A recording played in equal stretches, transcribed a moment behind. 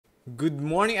Good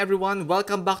morning everyone,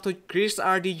 welcome back to Chris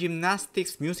RD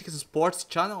Gymnastics Music and Sports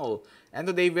channel. And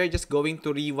today we're just going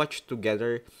to rewatch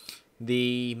together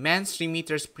the men's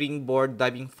 3-meter springboard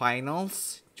diving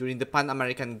finals during the Pan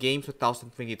American Games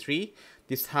 2023.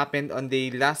 This happened on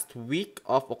the last week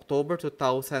of October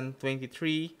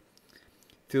 2023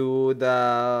 to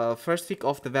the first week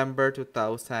of November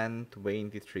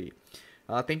 2023.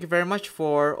 Thank you very much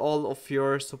for all of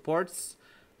your supports.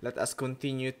 Let us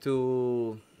continue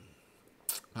to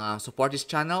support this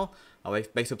channel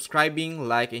by subscribing,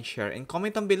 like, and share, and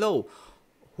comment down below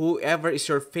whoever is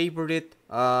your favorite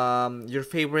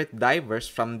divers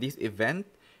from this event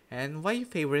and why you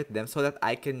favorite them, so that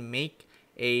I can make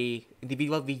a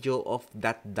individual video of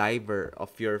that diver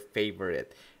of your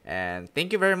favorite. And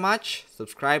thank you very much.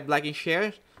 Subscribe, like, and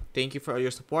share. Thank you for all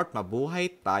your support. Mabuhay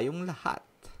tayong lahat.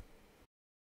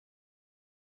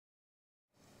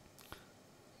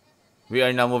 We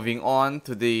are now moving on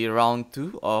to the round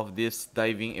 2 of this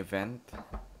diving event.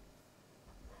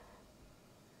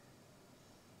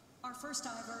 Our first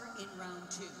diver in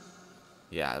round 2.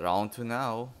 Yeah, round 2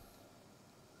 now.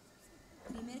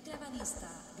 Primer clavadista,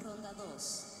 ronda 2.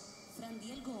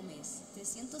 Frandiel Gómez,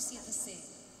 307C.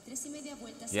 3.5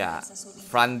 vueltas Yeah, inversas sobre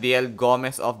Frandiel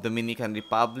Gomez of Dominican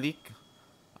Republic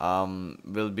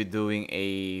will be doing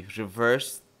a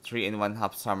reverse 3 and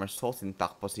 1/2 somersaults in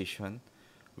tuck position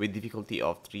with difficulty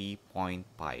of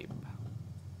 3.5.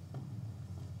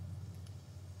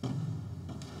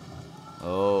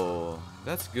 Oh,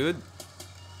 that's good.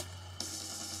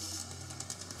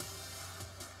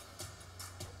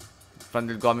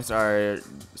 Frandiel Gomez are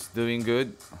doing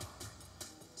good.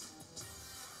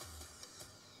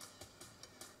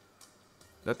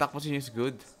 The tuck position is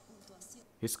good.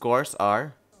 His scores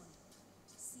are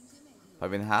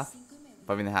 5.5,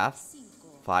 5.5,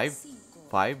 5,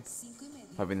 5,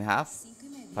 5.5,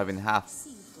 5.5,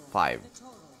 5.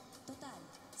 total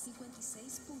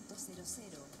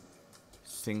 56.00.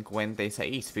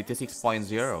 56, 56.0.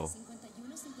 51.54B.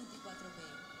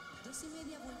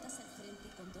 2.5 vueltas al frente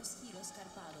con 2 giros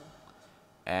carpado.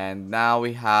 And now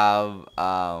we have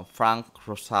Frank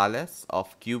Rosales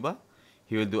of Cuba.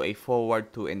 He will do a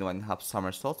forward 2 and 1/2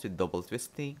 somersaults with double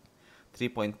twisting,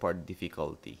 3.4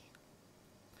 difficulty.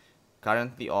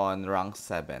 Currently on rank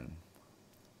 7.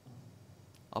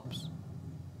 Oops.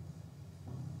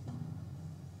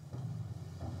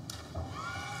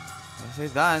 Nicely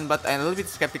done, but I'm a little bit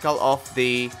skeptical of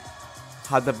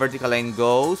how the vertical line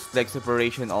goes, leg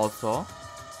separation also.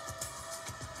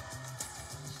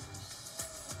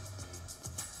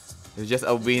 It's just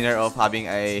a winner of having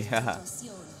a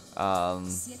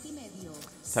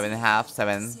 7.5,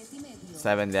 7.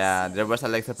 Yeah, there was a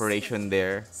leg separation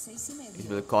there. It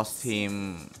will cost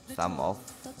him some of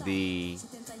the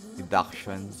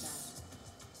deductions.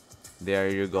 There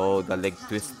you go, the leg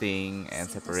twisting and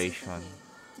separation.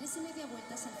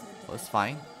 Oh, it's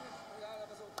fine.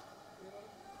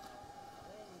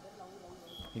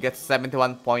 He gets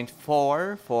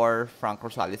 71.4 for Frank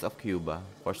Rosales of Cuba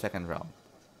for second round.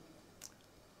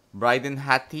 Bryden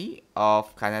Hattie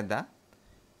of Canada,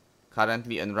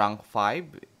 currently on rank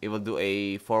 5. It will do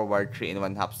a forward 3 and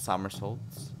 1/2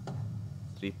 somersaults,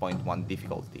 3.1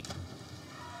 difficulty.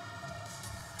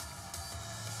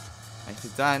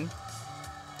 Nicely done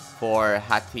for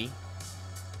Hattie.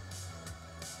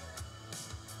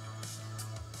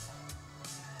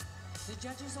 The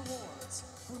judges' awards.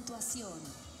 Puntuación: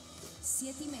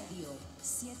 7.5,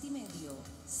 7.5,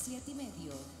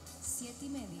 7.5,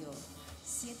 7.5,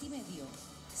 7.5,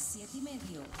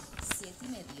 7.5,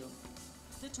 7.5.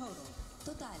 The total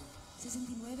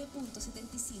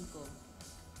 69.75.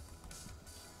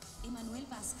 Emanuel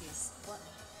Vázquez.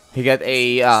 He got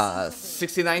a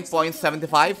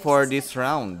 69.75 for this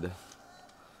round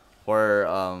for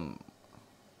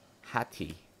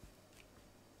Hattie.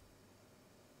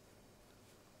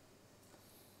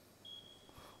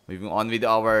 Moving on with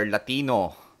our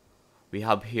Latino. We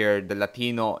have here the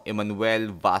Latino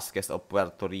Emanuel Vázquez of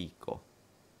Puerto Rico.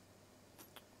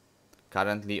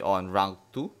 Currently on rank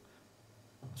 2.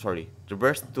 Sorry,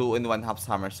 reverse 2 and 1/2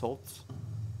 somersaults.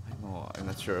 I'm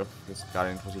not sure of his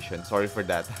current position. Sorry for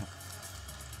that.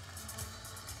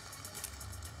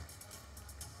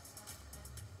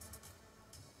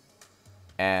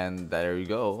 And there you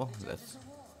go.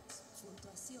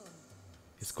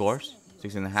 His scores: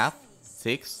 6.5,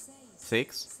 6,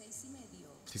 6,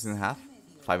 6.5,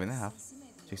 5.5,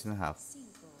 6.5.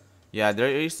 Yeah, there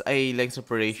is a leg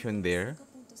separation there.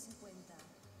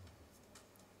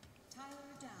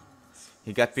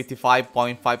 He got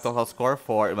 55.5 total score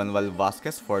for Emanuel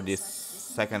Vázquez for this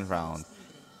second round.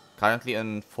 Currently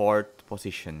in 4th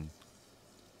position.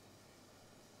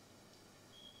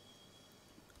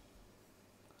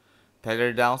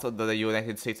 Tyler Downs of the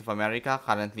United States of America,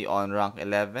 currently on rank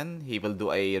 11. He will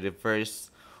do a reverse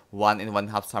 1 and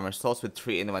 1/2 somersaults with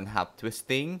 3 and 1/2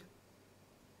 twisting.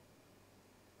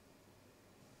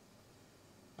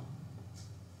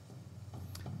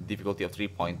 Difficulty of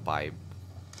 3.5.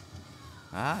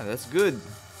 Ah, that's good.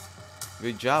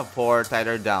 Good job for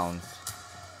Tyler Downs.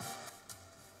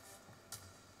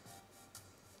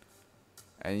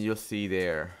 And you'll see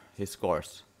there his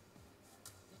scores.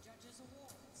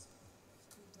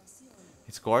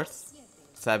 His scores: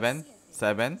 7,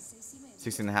 7,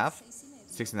 6 and 1/2,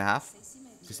 6 and 1/2,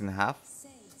 6 and 1/2,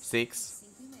 6,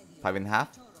 5 and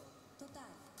 1/2,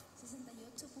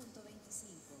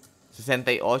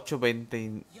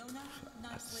 68.20,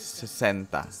 60,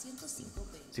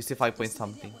 65 point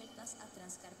something.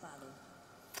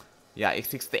 Yeah, it's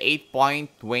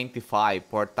 68.25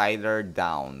 for Tyler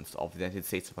Downs of the United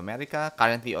States of America,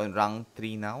 currently on rank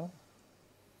 3 now.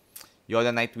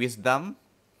 Yoda Knight Wisdom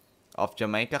of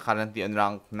Jamaica, currently on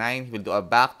rank 9. He will do a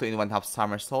back 2 and 1/2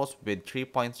 somersaults with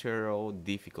 3.0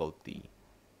 difficulty.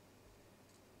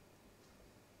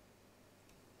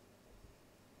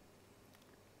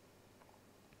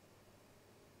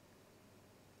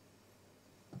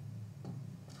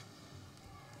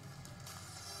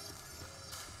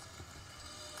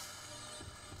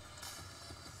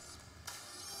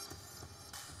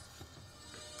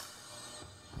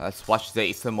 Let's watch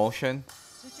the slow motion.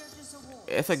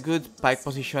 It's a good pike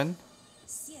position.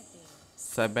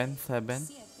 7, 7,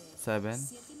 7,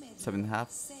 7.5.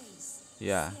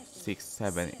 Yeah, 6,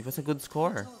 7. It was a good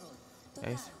score,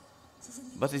 guys.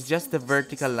 But it's just the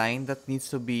vertical line that needs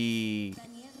to be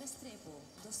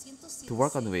to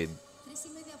work on with.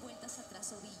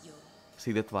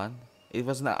 See that one? It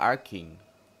was not arcing.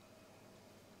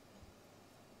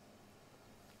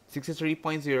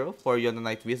 63.0 for Yoda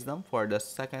Knight Wisdom for the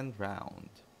second round.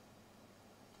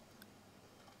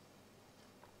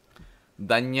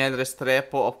 Daniel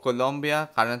Restrepo of Colombia,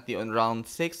 currently on round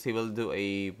 6. He will do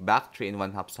a back 3 and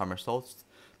 1/2 somersaults,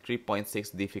 3.6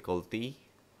 difficulty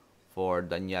for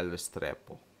Daniel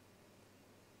Restrepo.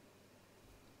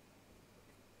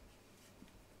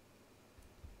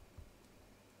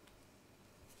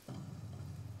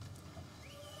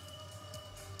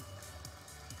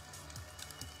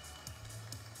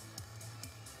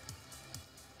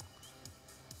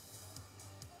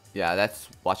 Yeah, let's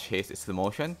watch his slow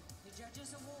motion.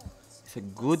 It's a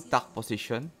good tuck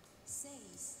position.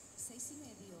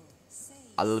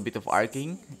 A little bit of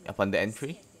arcing upon the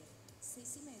entry.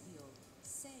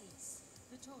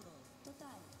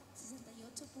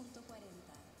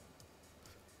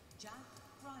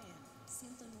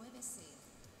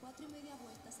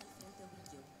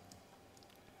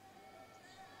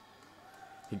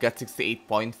 He got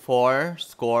 68.4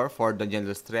 score for Daniel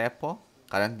Restrepo,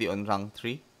 currently on rank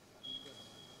 3.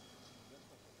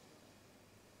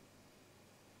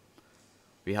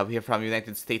 We have here from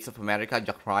United States of America,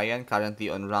 Jack Ryan, currently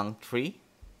on rank 3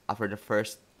 after the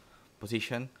first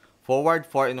position. Forward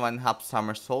 4 and 1/2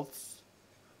 somersaults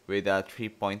with a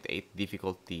 3.8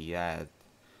 difficulty. Yeah,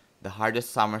 the hardest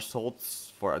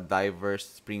somersaults for a diver's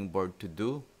springboard to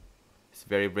do. It's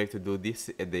very brave to do this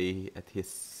at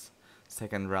his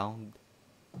second round.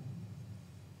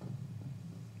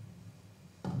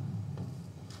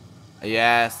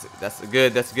 Yes, that's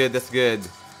good, that's good, that's good.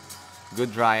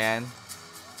 Good, Ryan.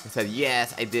 He said,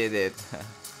 yes, I did it.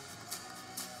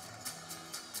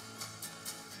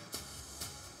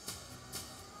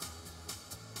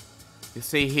 You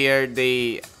see here,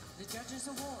 the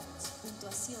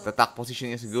tuck position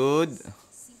is good.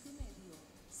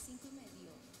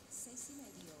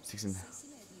 6 and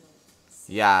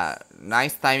yeah,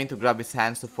 nice timing to grab his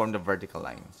hands to form the vertical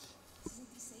lines.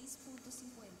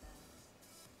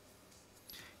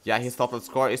 Yeah, his total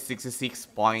score is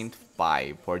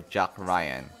 66.5 for Jack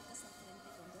Ryan.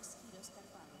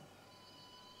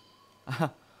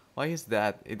 Why is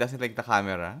that? It doesn't like the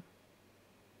camera.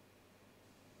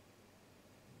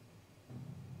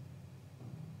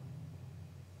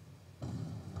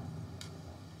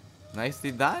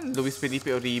 Nicely done, Luis Felipe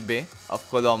Uribe of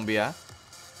Colombia.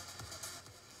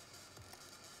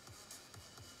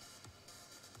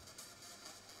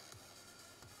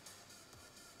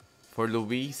 For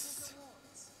Luis,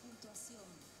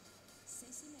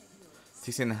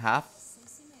 6 and 1/2,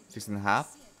 6 and 1/2,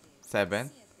 7,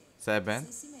 7,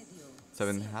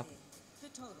 7.5.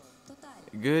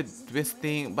 Good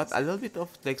twisting, but a little bit of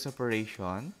leg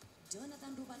separation.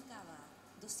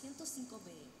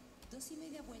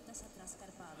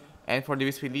 And for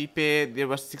Luis Felipe, there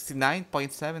was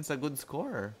 69.7. It's a good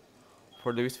score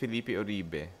for Luis Felipe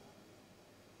Uribe.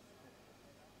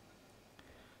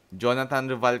 Jonathan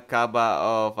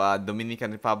Ruvalcaba of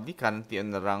Dominican Republic, currently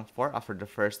on the rank 4 after the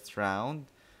first round.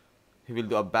 He will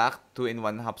do a back 2 and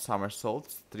 1/2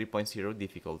 somersaults, 3.0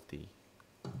 difficulty.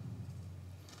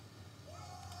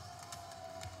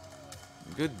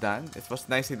 Good done. It was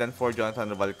nicely done for Jonathan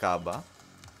Ruvalcaba.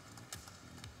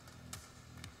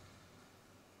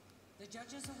 The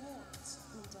judges' awards.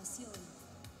 Puntuación.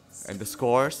 And the 7 y medio,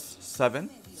 scores 7,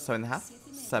 7 and a half,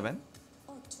 7 y medio, 7,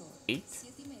 8, 8,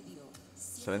 7 y medio,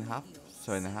 7 and a half,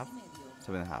 7 y medio, 7 and a 7 half, y medio.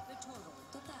 7 and a half. The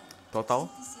total. Total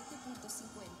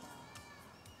 27.50.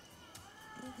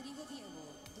 Rodrigo Diego,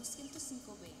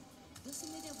 205B. 2 y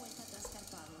media vuelta tras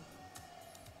carpado.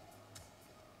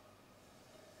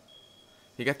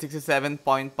 He got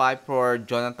 67.5 for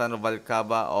Jonathan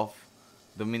Ruvalcaba of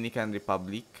Dominican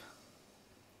Republic.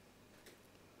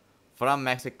 From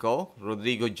Mexico,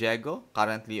 Rodrigo Diego,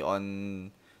 currently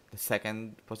on the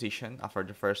second position after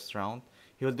the first round.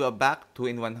 He will do a back 2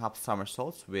 and 1/2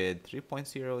 somersaults with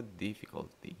 3.0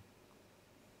 difficulty.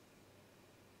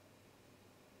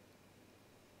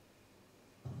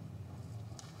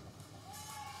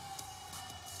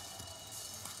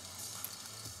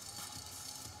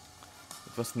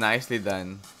 It was nicely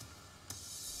done.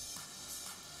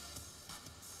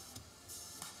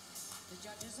 The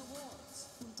judges' awards.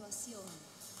 Puntuación.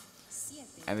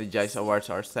 7. And the judge awards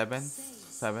are 7,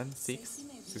 7, 6 6, y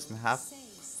medio, 6 and a half,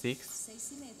 6, 6,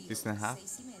 6 y medio, 6 and a half,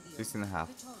 6 y medio. 6 and a half.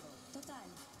 The total. Total,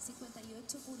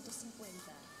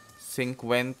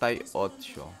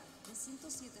 58.50. 58. De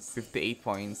 107 58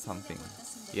 point something.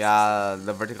 Yeah,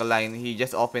 the vertical line, he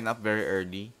just opened up very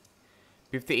early.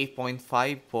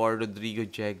 58.5 for Rodrigo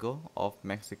Diego of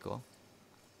Mexico.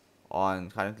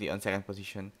 Currently on second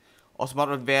position. Osmar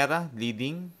Olvera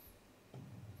leading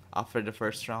after the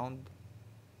first round.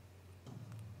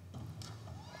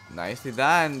 Nicely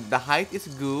done. The height is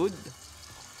good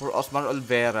for Osmar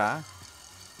Olvera.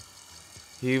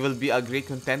 He will be a great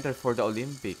contender for the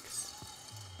Olympics.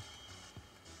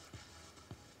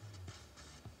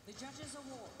 The judges'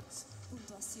 awards.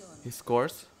 Puntuación. His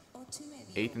scores 8 y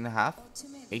medio, 8 and a half, 8 y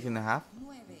medio, 8 and a half,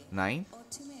 9, 9,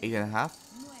 8 y 8 medio, and a half,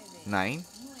 9, 9,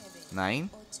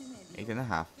 9, 8 y medio. 8 and a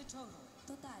half. The total.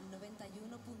 Total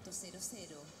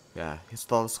 91.00. Yeah, his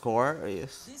total score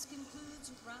is This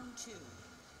concludes round 2.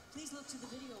 Please look to the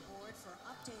video board for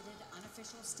updated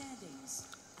unofficial standings.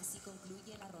 Así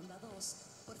concluye la ronda 2.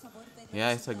 Por favor, ver los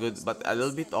yeah, it's a good, resultados but a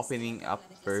little bit oficiales opening de la up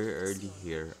very early clasificación.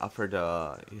 here after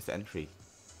his entry.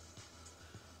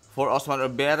 For Osman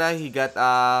Olvera, he got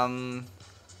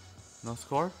no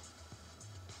score.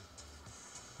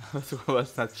 Score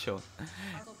was not shown.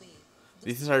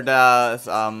 These are the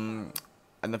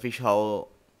unofficial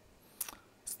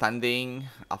standing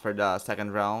after the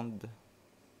second round.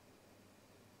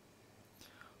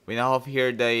 We now have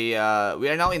here we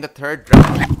are now in the third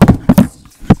round.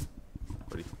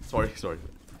 Sorry.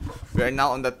 We are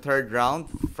now on the third round.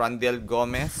 Frandel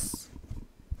Gomez,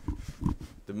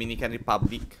 Dominican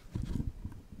Republic.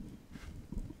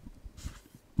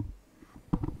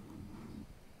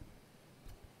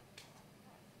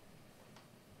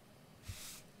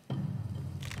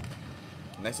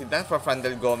 Nicely done for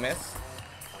Frandel Gomez.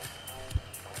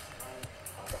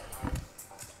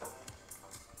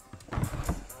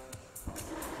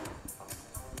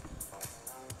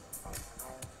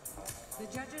 The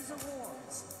judges'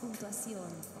 awards.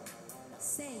 Puntuación.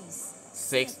 6.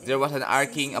 6. There was an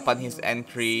arcing upon his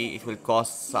entry. It will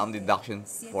cost some deduction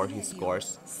for his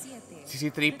scores.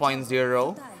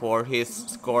 63.0 for his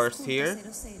scores here.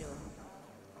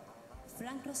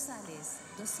 Frank Rosales,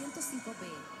 205B.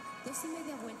 2 y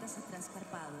media vueltas atrás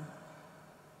carpado.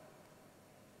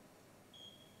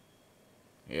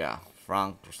 Yeah,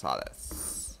 Frank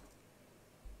Rosales.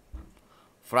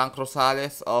 Frank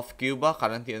Rosales of Cuba,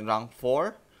 currently in rank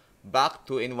 4. Back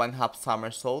 2 and 1/2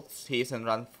 somersaults. He is in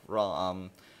rank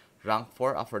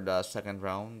 4 after the second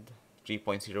round.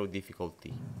 3.0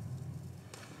 difficulty.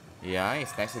 Yeah,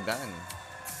 it's nicely done.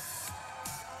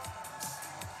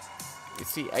 You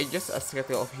see, I just a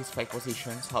second of his 5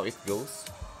 positions, how it goes.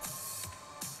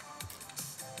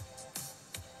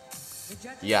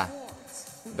 Yeah,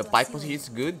 the 5 position is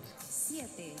good.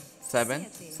 7,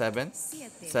 7,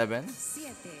 7, 7,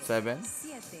 7,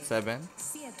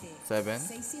 7,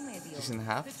 6 and a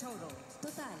half. Total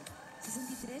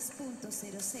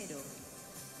 63.00.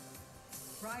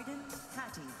 Bryden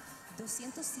Hattie,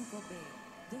 205B.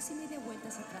 2 y media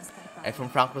vueltas atrás carpado. And from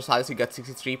Frank Rosales, we got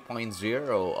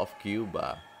 63.0 of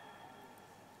Cuba.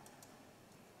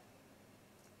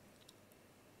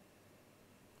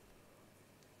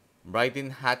 Bryden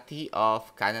Hattie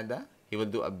of Canada. He will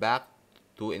do a back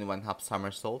 2 and 1/2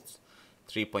 somersaults.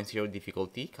 3.0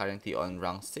 difficulty, currently on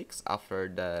rank 6 after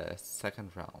the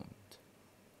second round.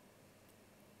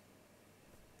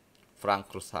 Frank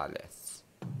Rosales.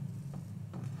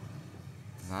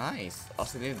 Nice.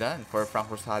 Awesomely done for Frank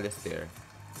Rosales there.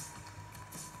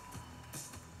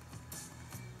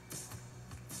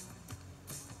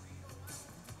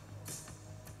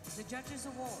 The judges'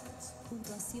 awards.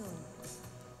 Puntuación.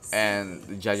 And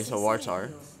the judges' awards are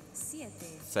 7,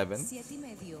 7. 7 y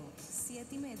medio,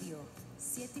 7 y medio,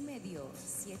 7 y medio,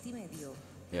 7 y medio.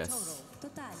 Yes.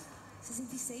 Total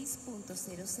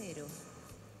 66.00.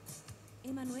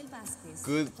 Emanuel Vázquez.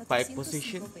 Good pipe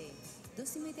position.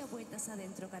 2 y media vueltas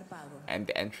adentro carpado. And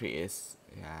the entry is,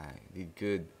 yeah, he did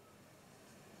good.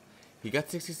 He got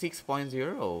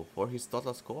 66.0 for his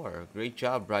total score. Great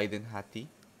job, Bryden Hattie.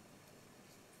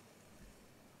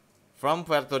 From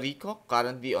Puerto Rico,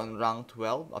 currently on rank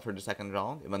 12 after the second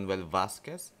round, Emanuel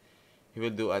Vázquez. He will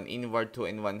do an inward 2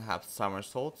 1/2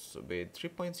 somersaults with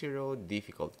 3.0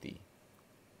 difficulty.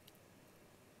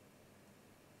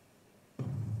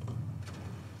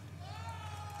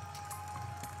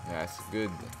 Yes,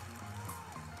 good.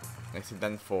 Nicely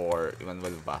done for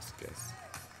Emanuel Vázquez.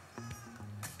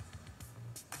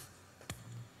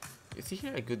 You see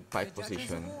here a good pipe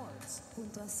position.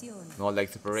 No leg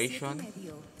separation.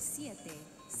 7,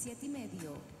 7 y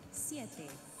medio, 7,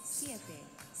 7,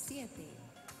 7,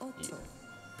 8.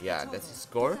 Yeah, that's his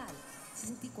score.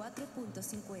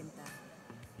 64.50.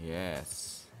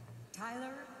 Yes.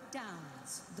 Tyler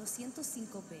Downs,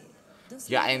 205B.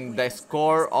 Yeah, and the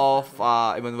score of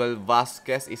Emanuel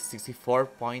Vázquez is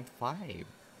 64.5.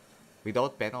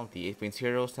 Without penalty,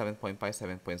 8.0, 7.5,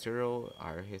 7.0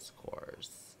 are his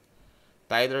scores.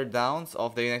 Tyler Downs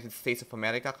of the United States of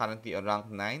America, currently on rank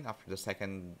 9 after the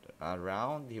second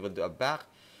round. He will do a back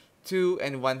 2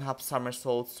 1/2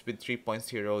 somersaults with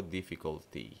 3.0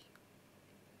 difficulty.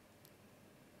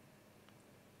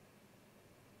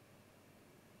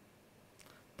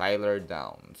 Tyler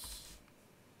Downs.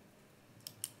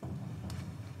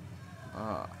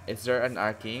 Is there an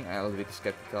arcing? I'm a little bit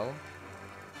skeptical.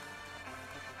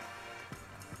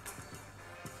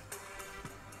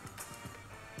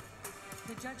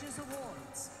 The judges'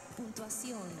 awards.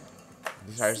 Puntuación.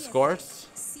 These are scores.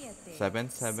 7,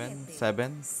 7,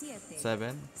 7, 7,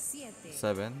 7,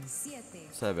 7,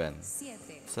 7,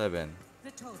 7.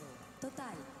 The total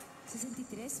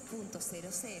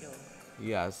 63.00.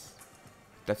 Yes.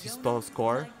 That's his total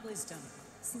score.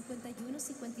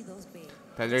 51-52B.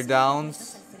 Tyler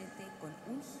Downs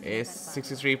is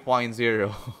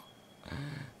 63.0.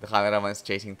 The cameraman is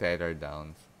chasing Tyler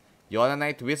Downs. Yona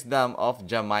Knight Wisdom of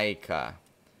Jamaica.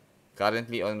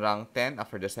 Currently on rank 10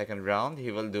 after the second round. He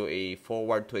will do a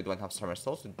forward 2 1/2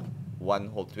 somersaults with 1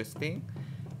 hold twisting.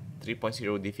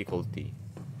 3.0 difficulty.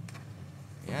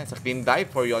 Yeah, it's a clean dive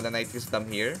for Yona Knight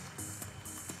Wisdom here.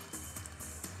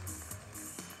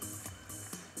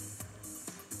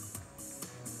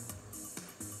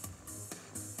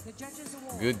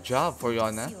 Good job for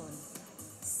Yona.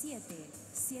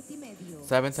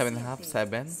 7, 7.5,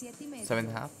 7,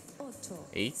 7.5,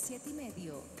 8,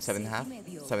 7.5,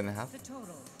 7.5.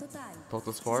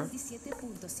 Total score.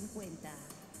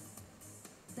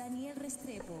 Daniel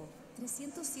Restrepo,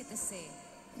 307C.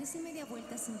 3 y media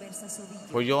vueltas inversas ovillo.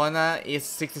 For Yona is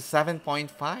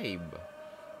 67.5.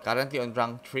 Currently on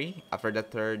rank 3 after the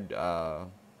third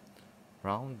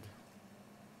round.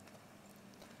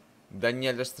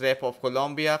 Daniel Restrepo of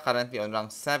Colombia, currently on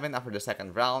rank 7 after the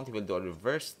second round. He will do a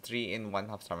reverse 3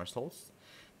 1/2 somersaults.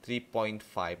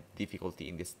 3.5 difficulty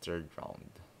in this third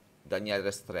round. Daniel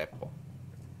Restrepo.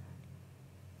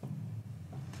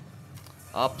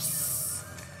 Ups.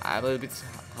 I will bit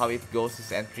how it goes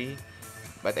his entry,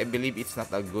 but I believe it's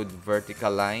not a good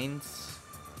vertical lines.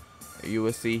 You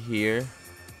will see here.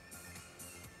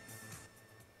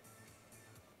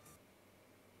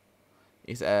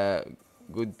 Is a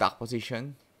good tack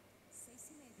position.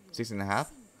 6.5.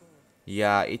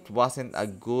 Yeah, it wasn't a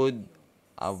good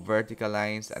vertical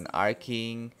lines and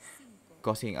arcing,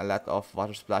 causing a lot of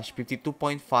water splash.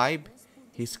 52.5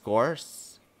 his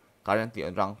scores. Currently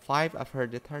on rank 5 after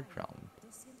the third round.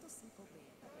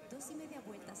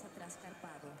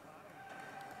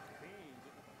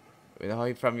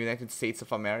 From United States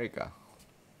of America.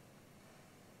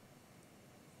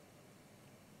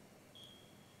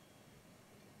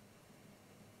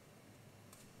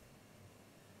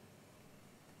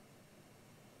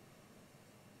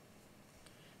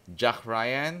 Jack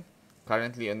Ryan,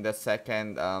 currently on the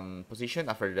second position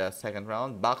after the second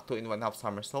round. Back 2 1/2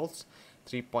 somersaults,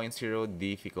 3.0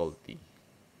 difficulty.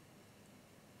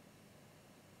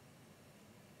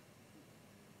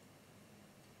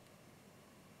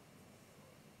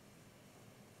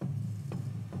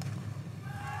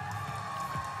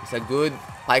 It's a good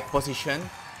pike position.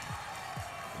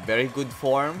 Very good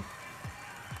form.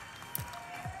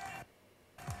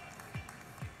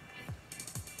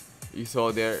 You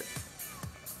saw there.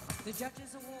 The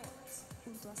judges' awards.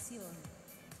 Puntuación.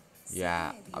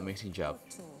 Yeah, amazing job.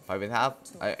 5.5,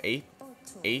 8,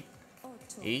 8,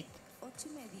 8,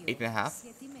 8.5,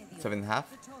 7.5.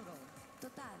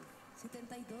 Total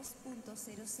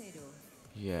 72.00.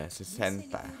 Yeah, 60.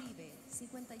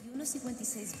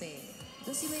 51.56B.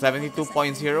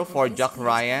 72.0 for Jack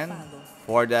Ryan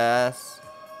for the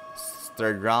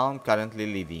third round, currently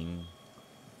leading.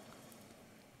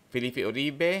 Felipe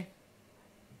Uribe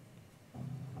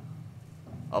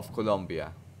of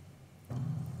Colombia.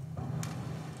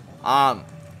 I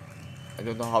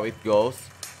don't know how it goes,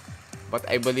 but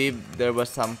I believe there was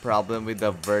some problem with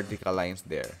the vertical lines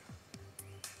there.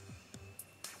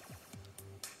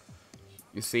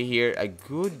 You see here a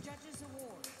good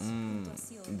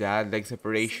that leg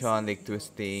separation, leg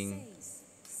twisting.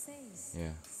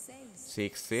 Yeah.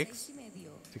 6, 6,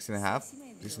 6.5,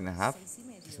 6.5,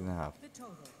 6.5.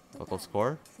 Total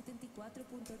score.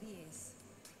 74.10.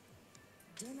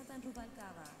 Jonathan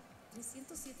Rubalcaba,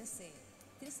 307C.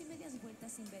 3 y medias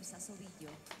vueltas inversas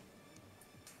ovillo.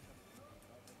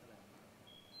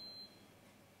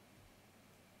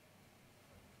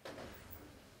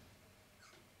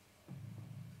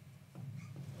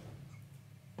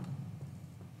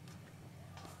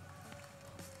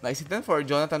 Nice hit for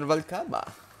Jonathan Rubalcaba.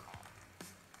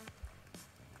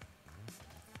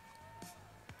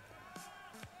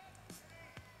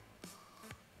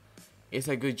 It's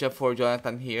a good job for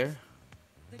Jonathan here.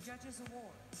 The judges'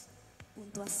 awards.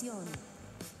 Puntuación.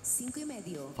 5 y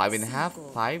medio.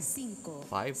 5.5, 5, 5.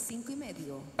 5, 5 y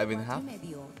medio. 5.5,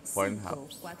 4.5,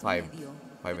 5,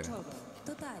 5.5.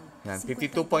 Total. Yan,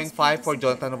 52.5 for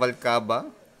Jonathan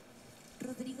Rubalcaba.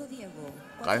 Rodrigo Diego.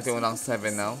 Currently unang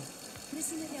 7 now. 3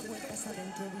 y media vueltas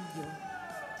adentro ovillo.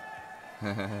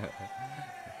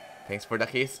 Thanks for the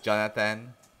kiss,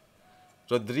 Jonathan.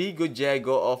 Rodrigo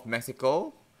Diego of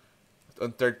Mexico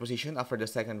on third position after the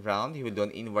second round. He will do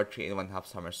an inward 3.5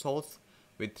 somersaults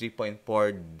with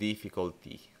 3.4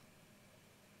 difficulty.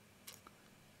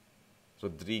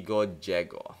 Rodrigo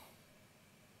Diego.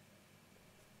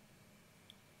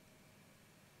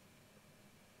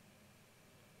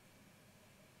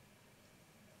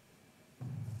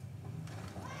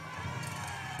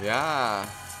 Yeah.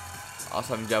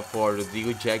 Awesome job for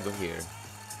Rodrigo Diego here.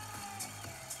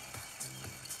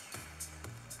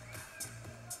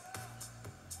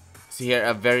 See here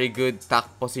a very good tack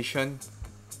position.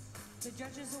 The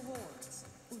judges' awards.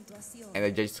 Puntuación. And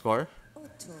the judge score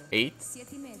 8,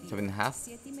 7 y medio. 7.5,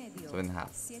 7 y medio.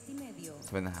 7.5, 7 y medio.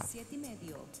 7.5, 7 y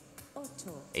medio. 8.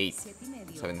 8, 7 y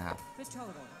medio. 7.5. The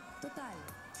total. Total.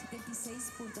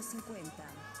 76.50.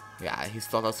 Yeah, his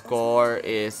total score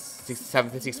is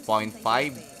 76.5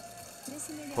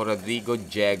 for Rodrigo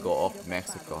Diego of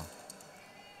Mexico.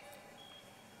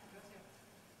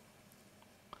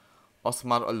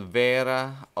 Osmar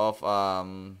Olvera of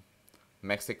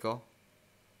Mexico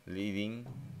leading.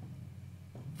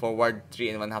 Forward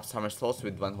 3.5 somersaults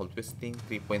with 1 hold twisting,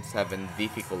 3.7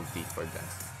 difficulty for them.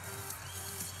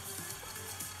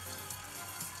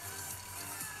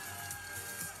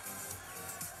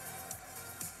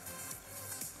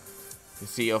 You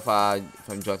see of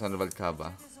from Jonathan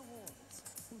Rubalcaba.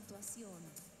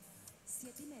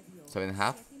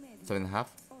 7.5, 7.5,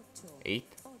 8,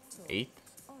 8,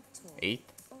 8,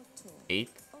 8,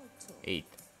 8.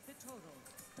 Total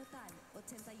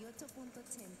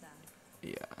 88.80.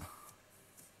 Yeah.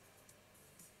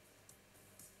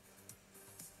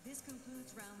 This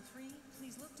concludes round 3.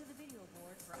 Please look to the video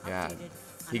board for Yeah. updated.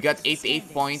 He got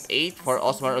 88.8 for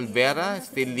Osmar Olvera,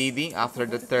 still leading after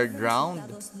the third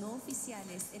round.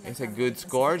 It's a good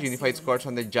score, unified scores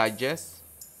from the judges.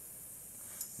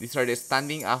 These are the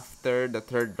standing after the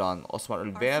third round. Osmar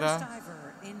Olvera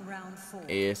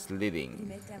is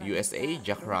leading. USA,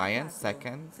 Jack Ryan,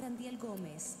 second. Frandiel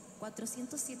Gómez,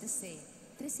 407C.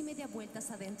 3 y media vueltas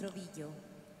adentro ovillo.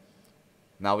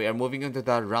 Now we are moving into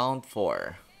the round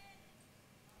 4.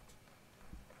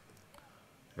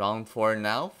 Round 4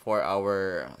 now for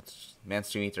our men's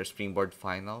 3 meter springboard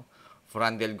final.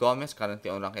 Frandiel Gómez currently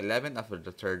on rank 11 after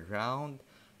the third round.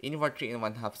 Inward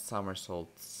 3.5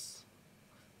 somersaults.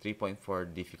 3.4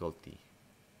 difficulty.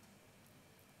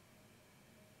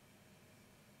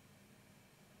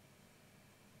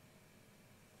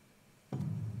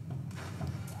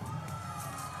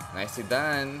 Nicely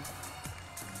done.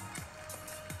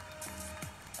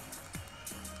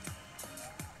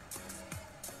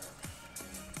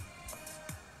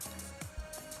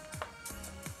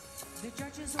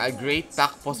 A great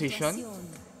tack position.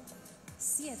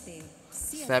 7,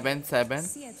 7, 7,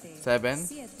 7, 7,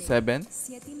 7,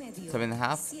 7 y medio, 7 and a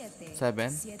half, 7, 7,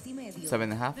 7 y medio. 7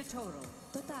 and a half. The total.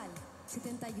 Total,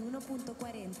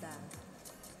 71.40.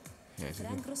 Yes,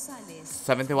 Frank Rosales,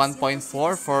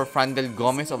 71.4 for Frandel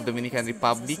Gomez of 307 Dominican vueltas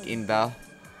Republic sin in reversa the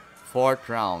fourth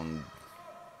round.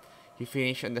 He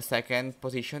finished in the second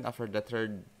position after the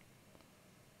third.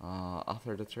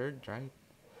 Right?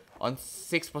 On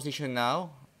sixth position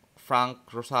now, Frank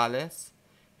Rosales.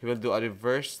 He will do a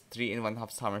reverse 3 and 1/2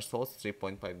 somersaults,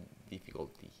 3.5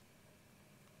 difficulty.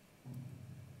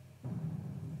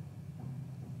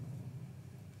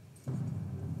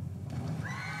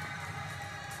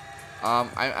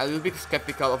 I'm a little bit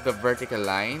skeptical of the vertical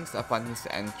lines upon his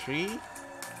entry,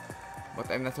 but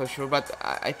I'm not so sure. But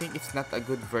I think it's not a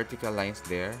good vertical lines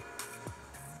there.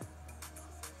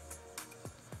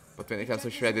 But when it comes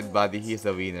to shredded body, he is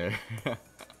the winner.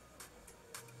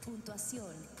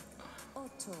 Puntuación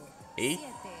 8, 8,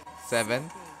 7,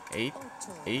 7, 8,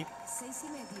 8, 6 y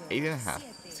medio, 8 and a half,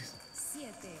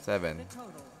 7, 7.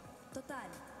 total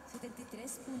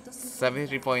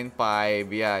 73.50.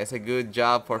 73.5. Yeah, it's a good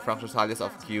job for Frank Rosales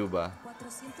of Cuba.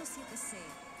 407C,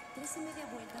 3 y media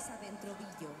vueltas adentro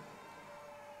Villo.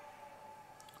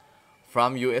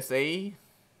 From USA,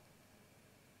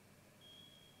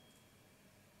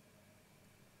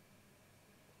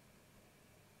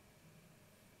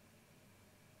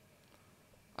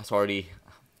 sorry,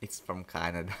 it's from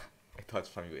Canada. I thought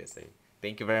from USA.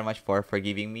 Thank you very much for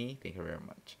forgiving me. Thank you very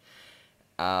much.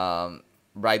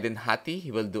 Bryden Hattie, he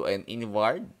will do an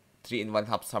inward 3 and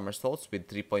 1/2 somersaults with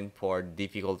 3.4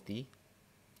 difficulty.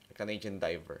 A Canadian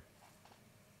diver.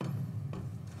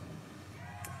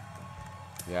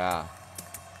 Yeah.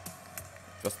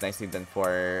 It was nicely done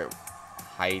for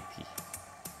Haiti.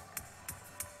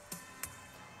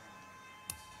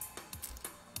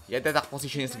 Yeah, the attack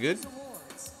position is good.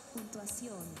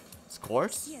 Puntuación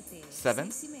Scores 7,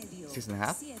 6 y medio, 6 and a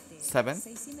half, 7,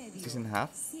 6 y medio, 6 and a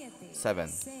half, 7,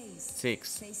 6,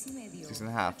 6 y medio. 6 and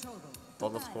a half.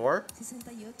 Total score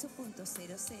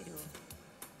 68.00.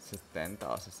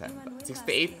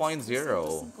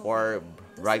 68.0 for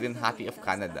Bryden Hattie of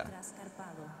Canada.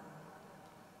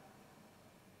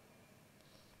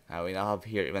 We now have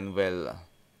here Emmanuel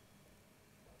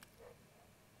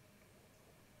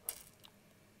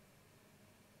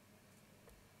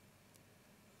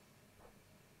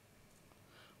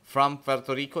from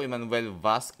Puerto Rico, Emmanuel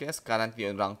Vasquez, currently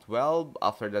on rank 12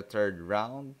 after the third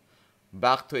round.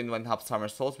 Back to in 1/2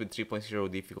 somersaults with 3.0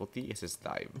 difficulty is his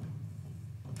dive.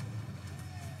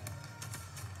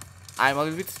 I'm a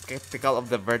little bit skeptical of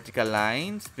the vertical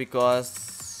lines because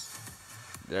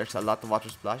there's a lot of water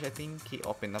splash. I think he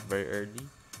opened up very early.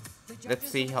 Let's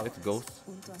see how it goes.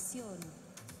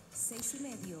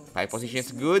 5 position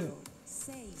is good.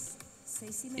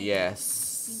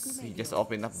 Yes, he just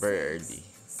opened up very early.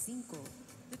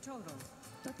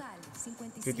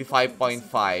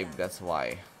 55.5, that's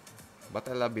why. But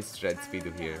I love his shred speed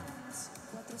here.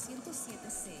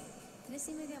 407C, 3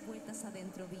 y media vueltas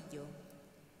adentro Villo.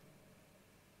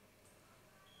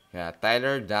 Yeah,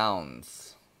 Tyler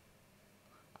Downs.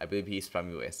 I believe he's from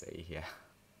USA, yeah.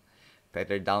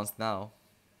 Tyler Downs now.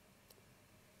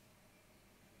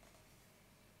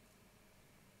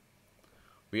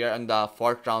 We are on the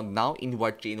fourth round now.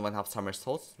 Inward 3 and 1/2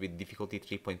 somersaults with difficulty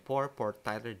 3.4 for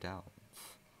Tyler Downs.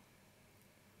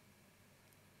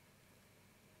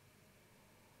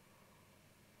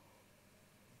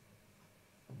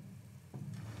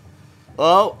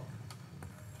 Oh!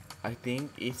 I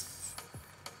think it's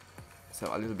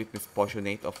a little bit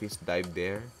misproportionate of his dive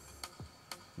there.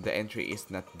 The entry is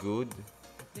not good.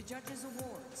 The judges'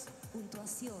 awards.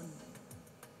 Puntuación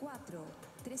 4,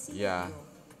 3 y Yeah. medio,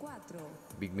 4.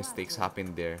 Big mistakes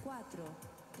happened there. 4,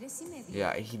 3 y medio.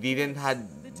 Yeah, he didn't had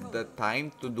the time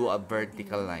to do a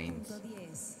vertical lines.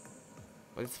 39.10.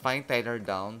 But it's fine, Tyler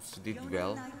Downs did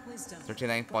well.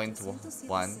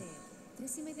 39.1.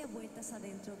 3 y media vueltas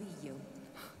adentro Villo.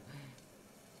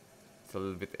 It's a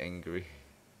little bit angry.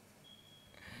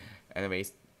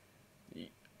 Anyways,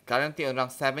 currently on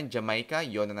rank 7, Jamaica,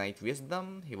 Yonanite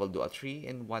Wisdom. He will do a 3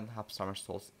 and 1/2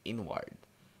 somersaults inward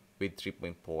with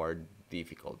 3.4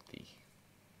 difficulty.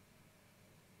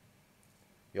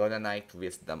 Yonanite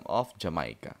Wisdom of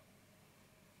Jamaica.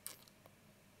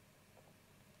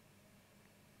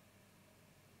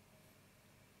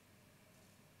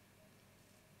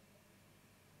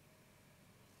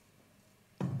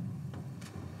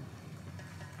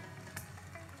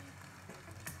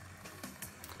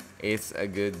 It's a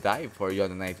good dive for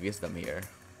Yonanite Wisdom here.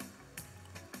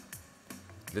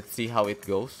 Let's see how it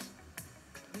goes.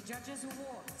 The judges'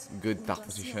 awards. Good tack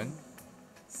position.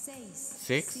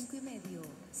 6.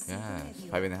 Yes,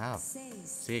 5.5.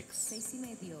 6.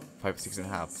 5,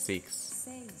 6.5. 6.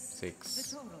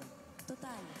 6.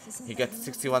 He got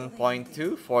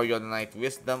 61.2 for your Night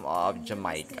Wisdom of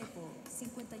Jamaica.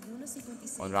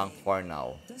 On rank 4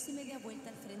 now.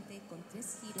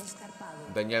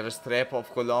 Daniel Restrepo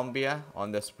of Colombia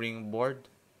on the springboard.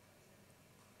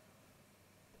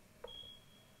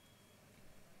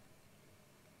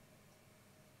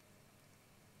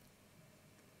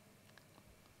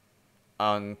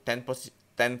 On 10th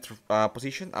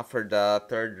position after the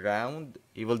third round,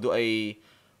 he will do a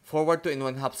forward 2 in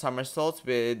 1/2 somersaults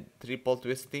with triple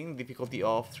twisting, difficulty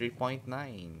of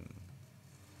 3.9.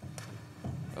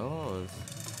 Oh,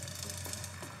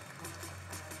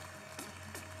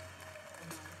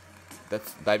 that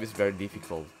dive is very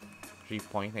difficult.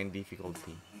 3.9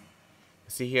 difficulty.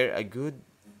 See here, a good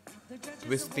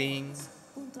twisting,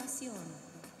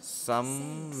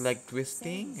 some leg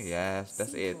twisting. Yes,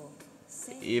 that's it.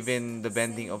 Even the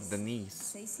bending of the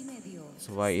knees.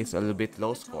 So why it's a little bit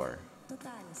low score.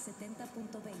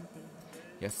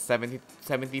 Yes,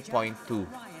 70.2.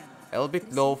 A little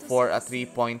bit low for a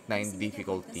 3.9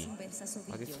 difficulty.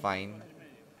 But it's fine.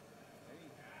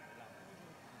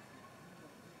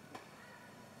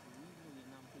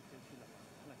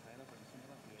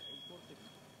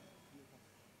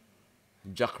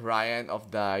 Jack Ryan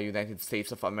of the United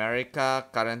States of America,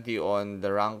 currently on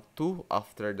the rank 2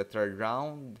 after the third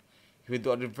round. He will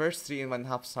do a reverse 3 in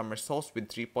 1/2 somersaults with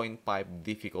 3.5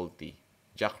 difficulty.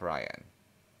 Jack Ryan.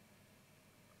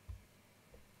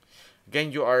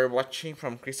 Again, you are watching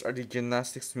from Chris RD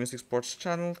Gymnastics Music Sports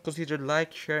channel. Consider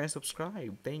like, share, and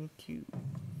subscribe. Thank you.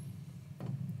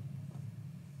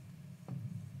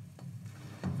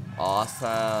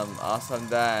 Awesome. Awesome,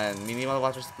 Dan. Minimal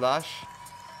water splash.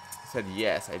 He said,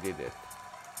 yes, I did it.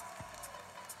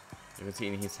 You can see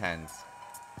in his hands.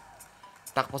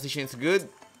 Tuck position is good.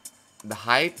 The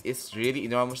height is really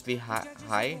enormously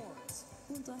high.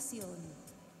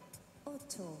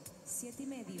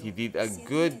 He did a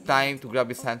good time to grab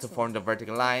his hand to form the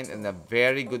vertical line and a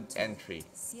very good entry.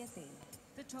 You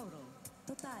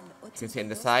can see on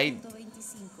the side.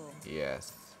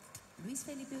 Yes.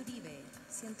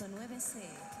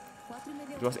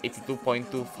 It was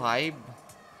 82.25.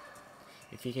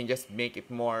 If he can just make it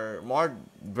more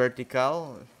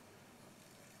vertical,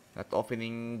 not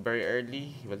opening very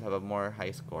early, he will have a more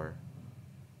high score.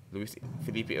 Luis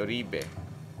Felipe Uribe.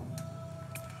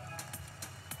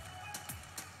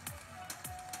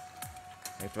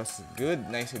 It was good.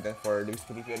 Nicely done for Luis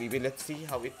Felipe Uribe. Let's see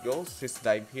how it goes. His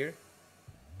dive here.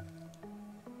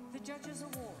 The judges'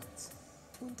 awards.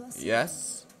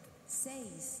 Yes.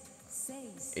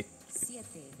 It,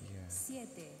 yeah.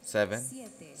 7,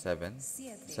 7,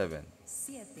 7,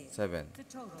 7.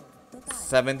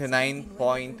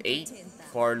 79.8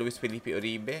 for Luis Felipe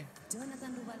Uribe.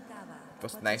 It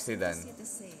was nicely done.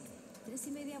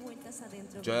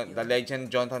 The legend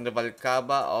Jonathan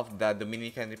Rubalcaba of the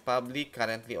Dominican Republic,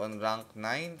 currently on rank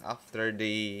 9 after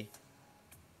the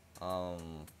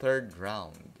third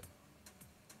round.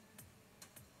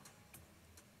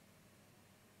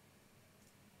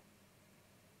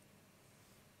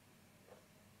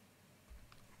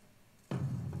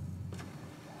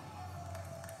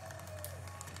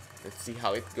 Let's see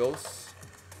how it goes.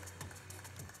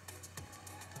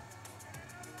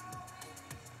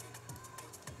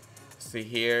 See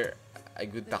here, a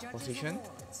good tuck position.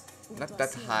 Not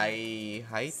that high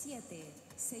height.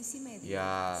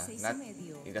 Yeah,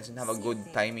 it doesn't have a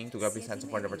good timing to grab his hands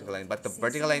for the vertical line. But the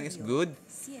vertical line is good.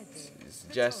 It's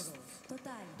just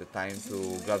the time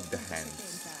to grab the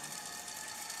hands.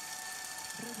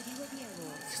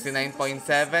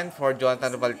 69.7 for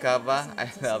Jonathan Rubalcaba.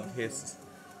 I love his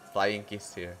flying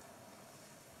kiss here.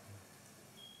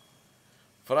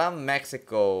 From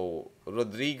Mexico,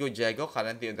 Rodrigo Diego,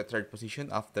 currently in the third position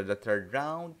after the third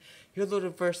round. He'll do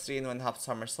reverse 3 in 1/2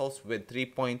 somersaults with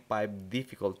 3.5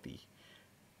 difficulty.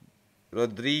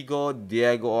 Rodrigo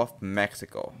Diego of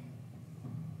Mexico.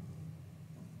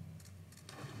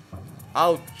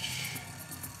 Ouch!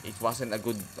 It wasn't a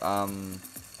good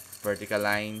vertical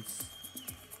lines.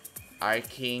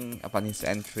 Arcing upon his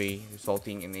entry,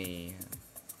 resulting in a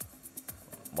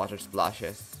water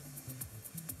splashes.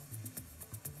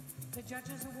 The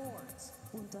judges' awards.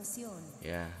 Puntuación.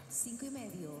 Yeah.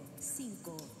 5.5, 5,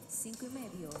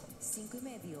 5.5,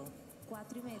 5.5,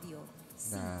 4.5,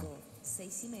 5,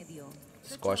 6.5.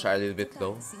 Scores are a little bit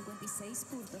low.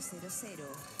 56.00.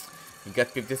 He got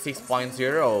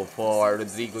 56.0 for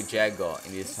Rodrigo Diego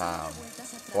in this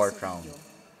fourth round.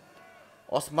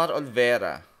 Osmar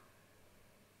Olvera,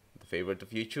 the favorite of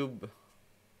YouTube.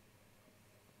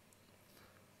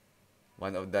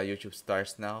 One of the YouTube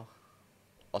stars now.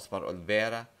 Osmar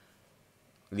Olvera.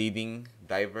 Leading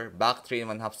diver. Back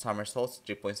 3.5 somersaults.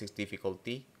 3.6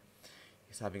 difficulty.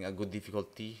 He's having a good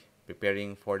difficulty.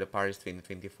 Preparing for the Paris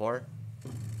 2024.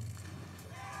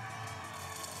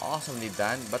 Awesomely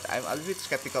done. But I'm a little bit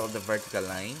skeptical of the vertical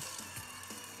line.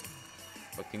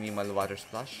 But minimal water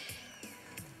splash.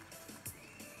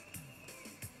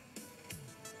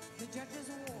 The judges'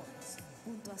 awards.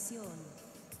 Puntuación.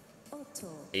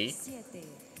 8, 8. 7,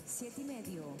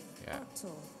 7.5. Yeah. 8,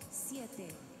 7,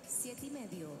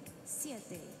 7.5.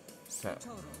 7. So,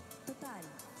 Total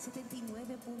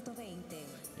 79.20.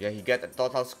 yeah, he got a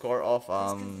total score of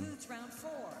This concludes round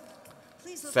 4.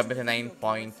 Please look to the video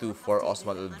 79.2 board for updated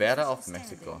Osmar Olvera of unofficial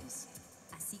Mexico. standings.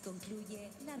 Así concluye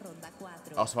la ronda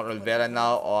 4. Osmar Olvera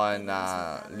now on Los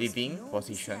resultados leading no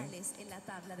position. oficiales en la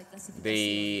tabla de clasificación.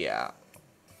 The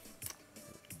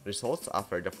results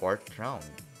after the 4th round.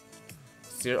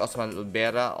 Sir Osmar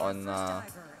Olvera on First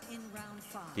diver in round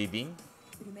 5. leading.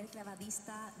 Primer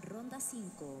clavadista, ronda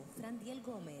 5. Frandiel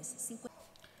Gómez, 50.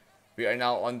 We are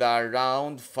now on the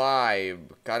round 5.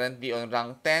 Currently on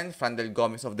rank 10, Frandel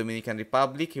Gomez of Dominican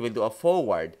Republic. He will do a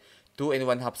forward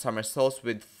 2.5 somersaults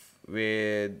with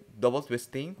double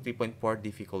twisting, 3.4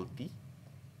 difficulty.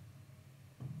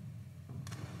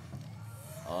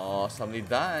 Awesomely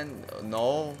done.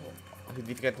 No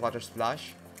significant water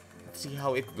splash. Let's see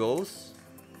how it goes.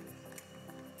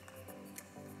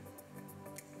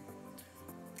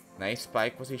 Nice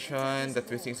spike position. The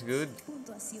twisting is good.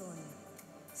 Puntuación.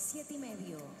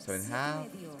 7.5. 7.5.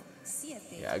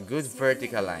 7. Yeah, good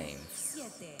vertical lines.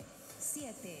 7.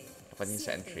 7. Japanese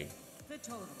entry. The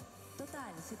total.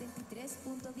 Total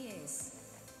 73.10.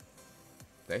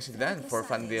 Nicely done for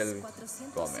Frandel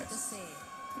 407 Gomez. C.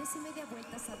 3.5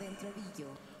 vueltas adentro Villo.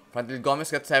 Frandel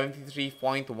Gomez got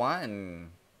 73.1.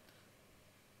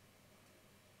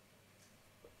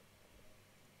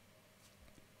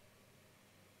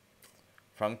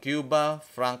 From Cuba,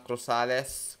 Frank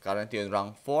Rosales, currently on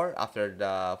rank 4 after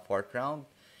the 4th round.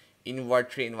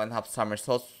 Inward 3.5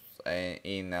 somersaults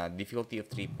in difficulty of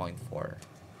 3.4.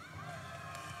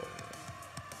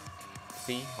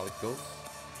 See how it goes.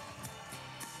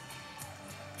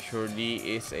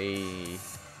 Surely is a...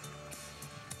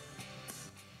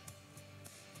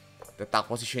 The top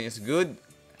position is good.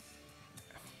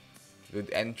 Good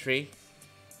entry.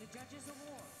 The judges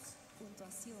awards.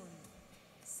 Puntuación.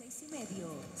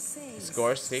 6.5. 6.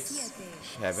 Score 6,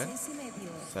 7,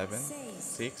 6.5. 7, 6.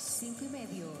 6.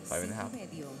 5.5. 5.5.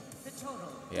 5.5. The total.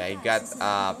 Yeah, he got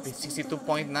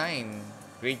 62.9.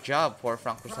 Great job for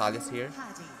Frank Rosales here.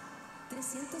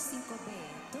 305B.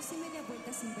 2.5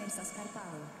 vueltas inversas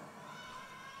carpado.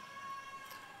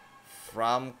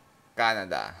 From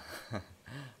Canada.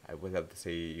 I would have to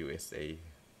say USA.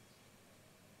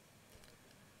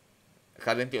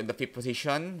 Currently on the 5th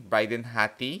position, Bryden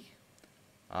Hattie.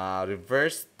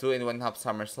 Reverse 2.5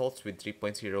 somersaults with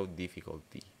 3.0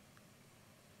 difficulty.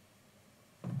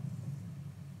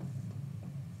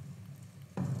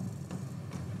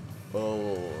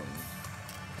 Oh,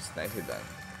 it's nicely done.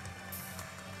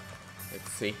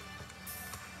 Let's see.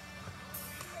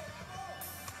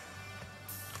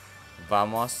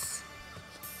 Vamos.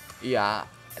 Yeah,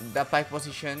 the pike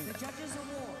position. The judges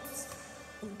awards.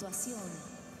 Puntuación.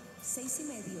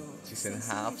 6.5.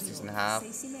 6.5, 6.5.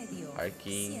 6.5.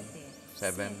 Arcing.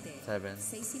 7, 7.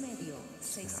 6.5.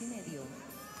 6.5.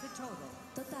 The total.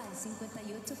 Total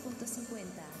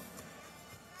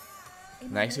 58.50.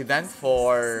 Nicely done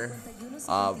for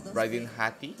Bryden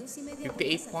Hattie.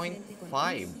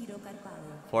 58.5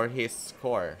 for his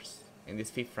scores in this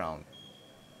 5th round.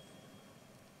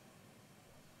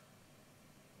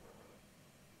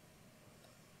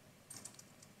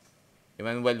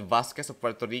 Emmanuel Vasquez of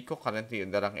Puerto Rico, currently in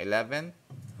the rank 11.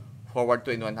 Forward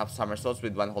 2.5 somersaults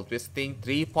with 1 hold twisting,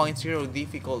 3.0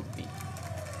 difficulty.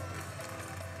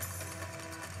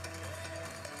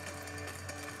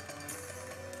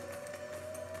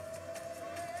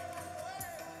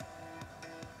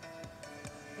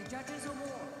 The judges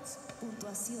awards.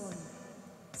 Puntuación.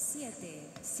 7,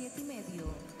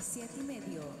 7.5,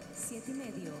 7.5,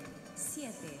 7.5,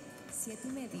 7,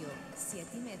 7.5,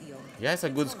 7.5. Yeah, it's a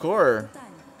good score. Total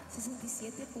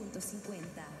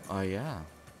 67.50. Oh, yeah.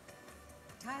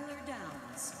 Tyler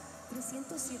Downs.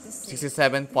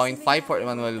 307 67.5 for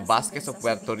Emmanuel Vasquez of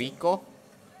Puerto Rico.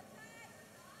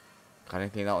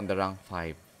 Currently now on the rank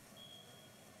 5.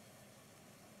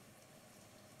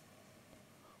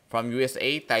 From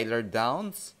USA, Tyler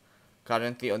Downs.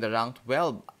 Currently on the rank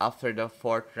 12. After the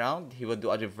 4th round, he will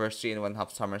do a reverse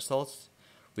 3.5 somersaults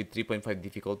with 3.5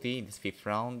 difficulty in this 5th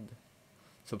round.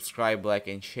 Subscribe, like,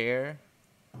 and share.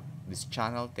 this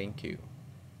channel. Thank you.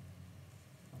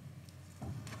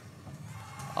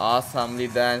 Awesomely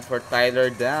done for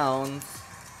Tyler Downs.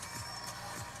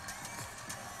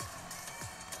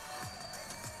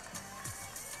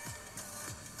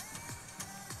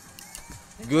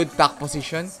 Good tack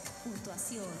position.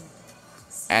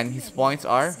 And his points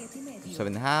are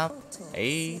 7.5,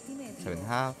 8,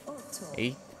 7.5,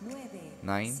 8,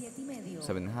 9,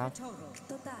 7.5.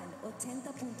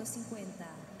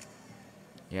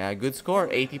 Yeah, good score.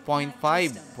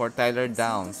 80.5 for Tyler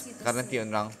Downs. Currently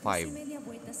on rank 5.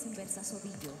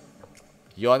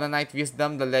 Yona Knight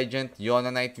Wisdom, the legend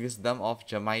Yona Knight Wisdom of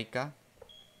Jamaica.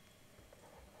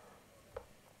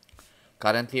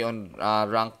 Currently on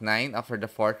rank 9 after the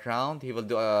 4th round. He will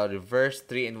do a reverse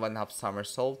 3 and 1/2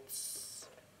 somersaults.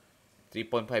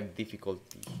 3.5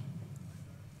 difficulty.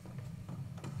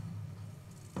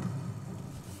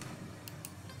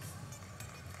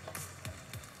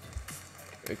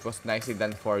 It was nicely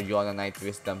done for Yona Knight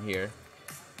Wisdom here.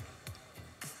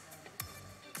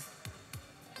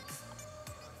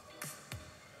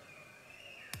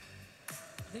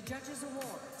 The judges'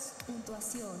 awards.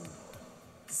 Puntuación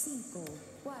 5, 4,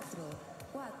 4,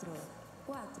 4,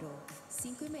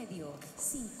 5.5,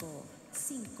 5,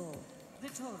 5. The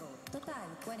total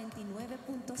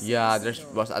 49.6. Yeah, there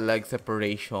was a leg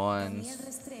separation.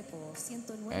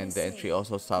 And the entry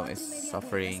also is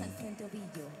suffering.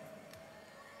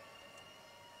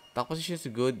 Tack position is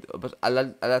good, but a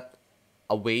lot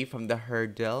away from the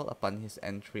hurdle upon his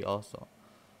entry also.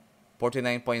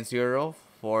 49.0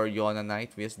 for Yona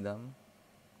Knight Wisdom.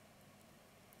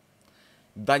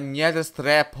 Daniel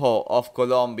Restrepo of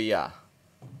Colombia.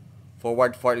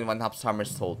 Forward 4 and 1/2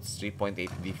 somersaults.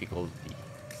 3.8 difficulty.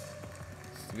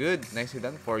 It's good. Nicely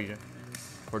done for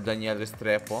Daniel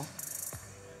Restrepo.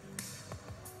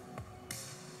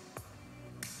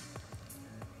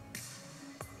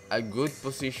 A good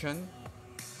position.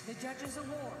 The judges'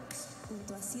 awards.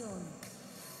 Puntuación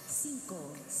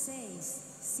 5,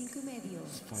 6,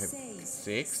 5.5,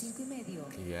 6,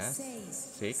 5.5, yes,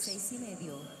 6, 6.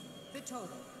 6.5. The total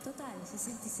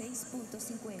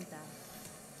 66.50.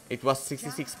 It was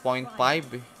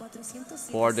 66.5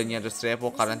 for Daniel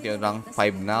Restrepo, currently on rank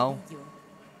 5 now.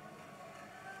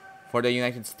 For the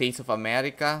United States of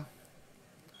America,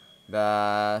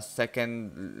 the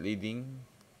second leading,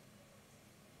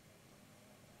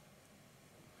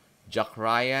 Jack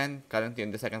Ryan, currently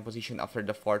in the second position after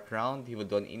the 4th round. He will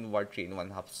do an inward 3 and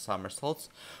 1/2 somersaults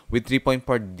with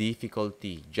 3.4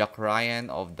 difficulty. Jack Ryan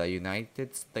of the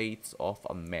United States of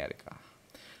America.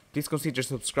 Please consider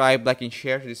subscribe, like, and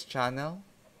share to this channel.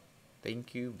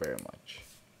 Thank you very much.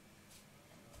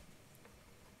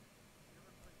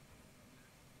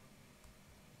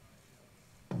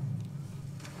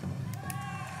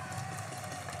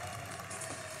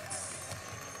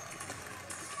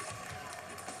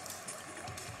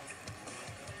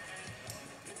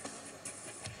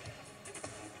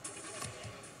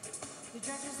 The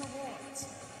judges' awards.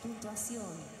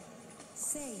 Puntuación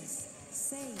 6,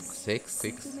 6,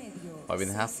 6,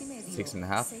 5.5,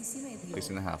 6.5,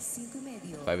 6.5,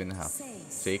 5.5,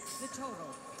 6. The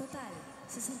total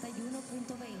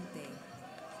 61.20.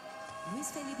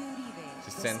 Luis Felipe Uribe.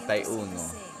 61.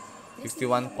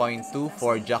 61.2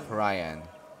 for Jack Ryan.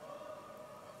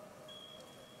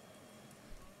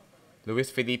 Luis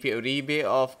Felipe Uribe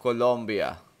of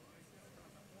Colombia.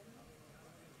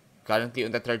 Currently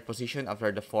on the 3rd position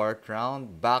after the 4th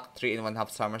round. Back 3 and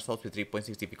 1/2 somersaults with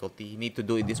 3.6 difficulty. You need to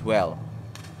do this well.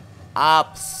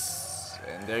 Ups.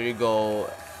 And there you go.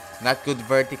 Not good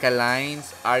vertical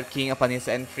lines. Arcing upon his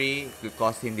entry will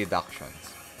cost him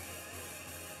deductions.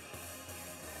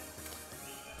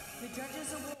 The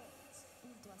judges' awards.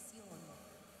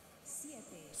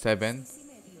 7.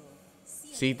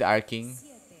 See the arcing.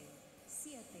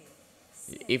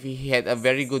 If he had a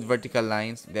very good vertical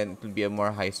lines, then it will be a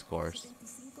more high scores.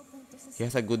 He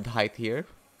has a good height here.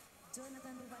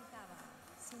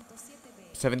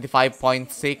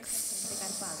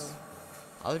 75.6.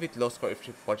 A little bit low score if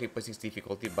 40.6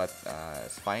 difficulty, but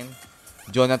it's fine.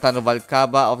 Jonathan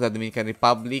Rubalcaba of the Dominican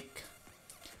Republic.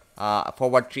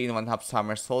 Forward 3 and 1/2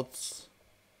 somersaults.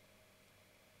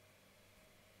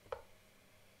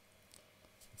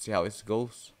 Let's see how it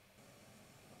goes.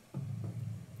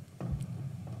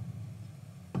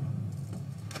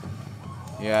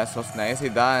 Yes, was nicely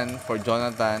done for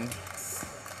Jonathan.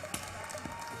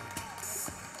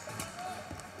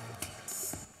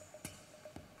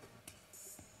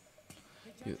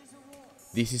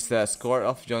 This is the score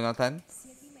of Jonathan.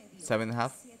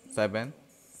 7.5, 7,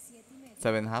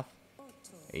 7.5,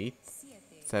 8,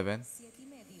 7,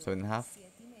 7.5,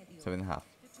 7.5.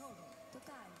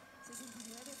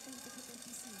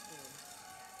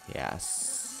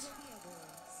 Yes.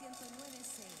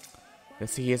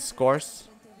 Let's see his scores.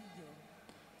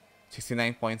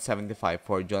 69.75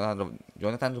 for Jonathan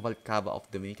Rubalcaba of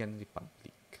Dominican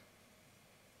Republic.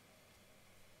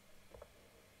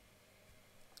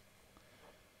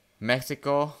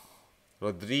 Mexico,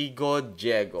 Rodrigo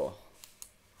Diego.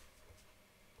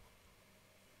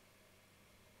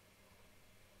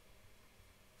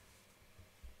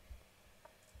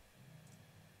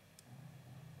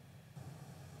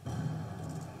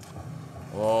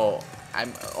 Whoa,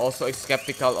 I'm also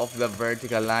skeptical of the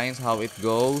vertical lines, how it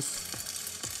goes.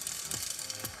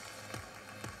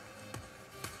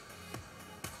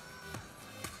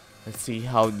 Let's see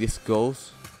how this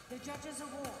goes.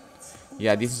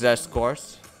 Yeah, this is our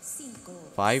scores.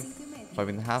 5,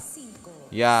 5.5.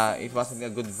 Yeah, it wasn't a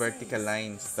good vertical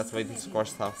lines. That's why the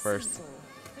scores are first.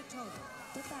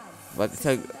 But it's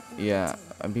a, yeah,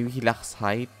 maybe he lacks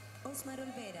height.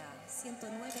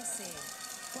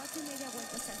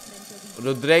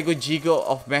 Rodrigo Gigo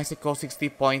of Mexico,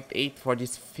 60.8 for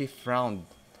this 5th round.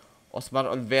 Osmar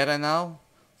Olvera now.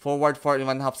 Forward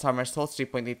 4.5 somersaults,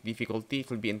 3.8 difficulty. It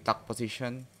will be in tuck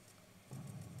position.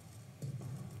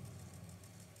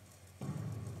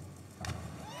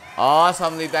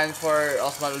 Awesomely done for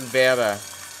Osmar Olvera.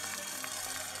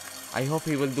 I hope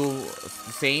he will do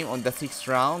the same on the 6th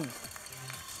round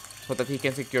so that he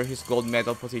can secure his gold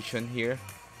medal position here.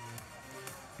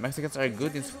 Mexicans are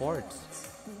good in sports.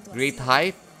 Great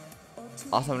height.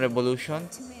 Awesome revolution.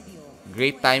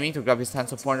 Great timing to grab his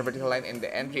hands up on the vertical line, and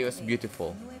the entry was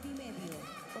beautiful.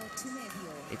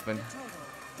 It went.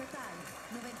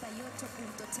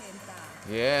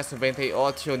 Yes,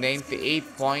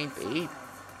 98.8.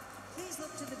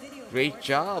 Great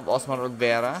job, Osman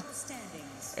Olvera.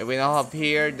 And we now have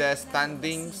here the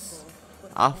standings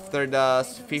after the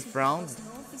 5th round.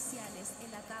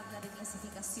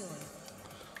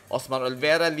 Osman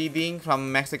Olvera leading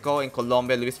from Mexico and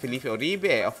Colombia. Luis Felipe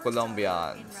Uribe of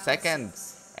Colombia, 2nd.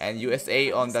 And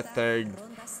USA on the 3rd,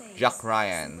 Jack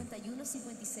Ryan.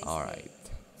 Alright.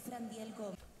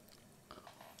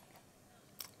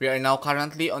 We are now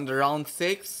currently on the round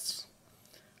 6.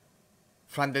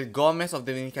 Frandel Gomez of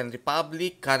Dominican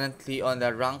Republic, currently on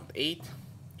the ranked 8.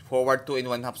 Forward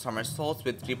 2.5 somersaults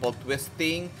with triple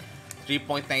twisting,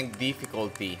 3.9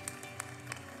 difficulty.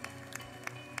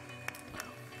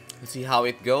 Let's see how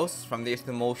it goes from the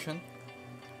instant motion.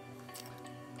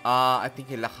 I think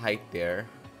he lack height there.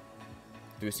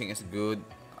 Twisting is good.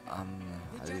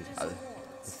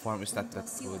 The form is not that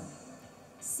good.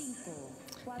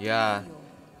 Yeah,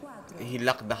 he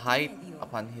lacked the height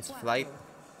upon his flight.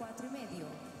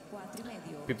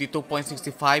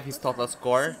 52.65 his total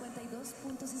score.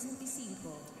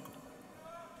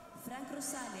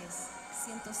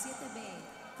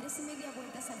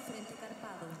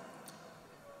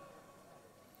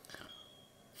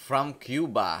 From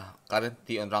Cuba,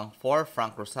 currently on rank 4,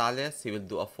 Frank Rosales. He will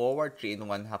do a forward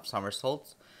 3.5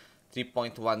 somersaults,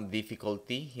 3.1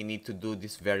 difficulty. He need to do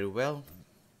this very well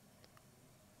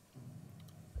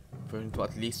for him to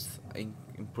at least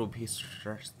improve his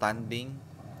standing.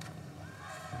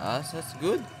 So that's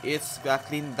good. It's a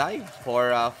clean dive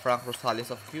for Frank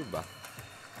Rosales of Cuba.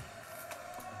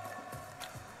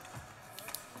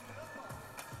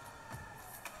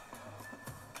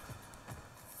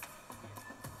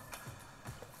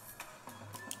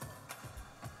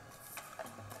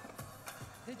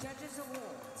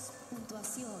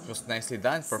 It was nicely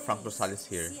done for Frank Rosales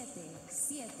here.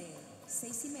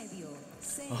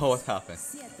 Oh, what happened?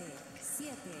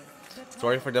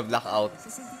 Sorry for the blackout.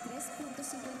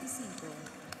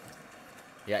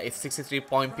 Yeah, it's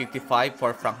 63.55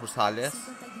 for Frank Rosales.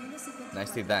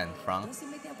 Nicely done, Frank.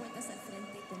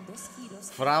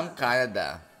 From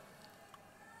Canada.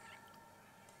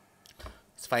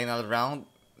 It's final round.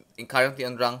 Currently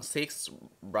on rank 6,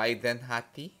 Bryden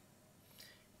Hattie.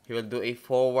 He will do a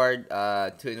forward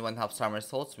 2.5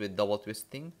 somersaults with double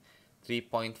twisting,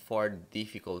 3.4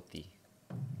 difficulty.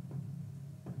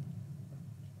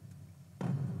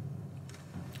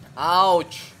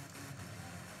 Ouch!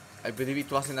 I believe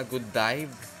it wasn't a good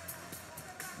dive.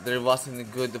 There wasn't a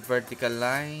good vertical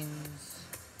lines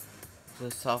to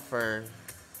suffer.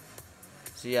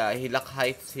 So yeah, he lacked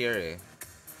heights here. It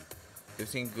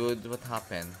wasn't good. What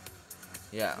happened?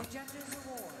 Yeah.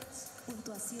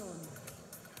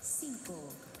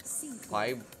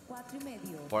 5,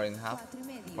 4.5,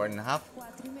 4.5,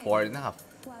 4.5,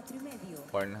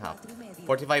 4.5.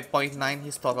 45.9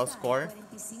 his total score.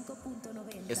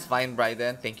 It's fine,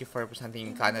 Bryden. Thank you for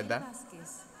representing Canada.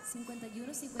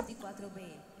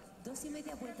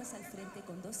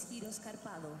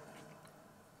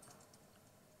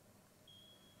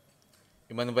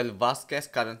 Emmanuel Vasquez,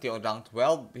 currently on rank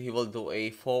 12. He will do a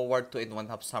forward 2 and 1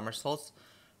 half somersaults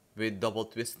with double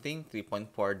twisting,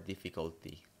 3.4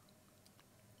 difficulty.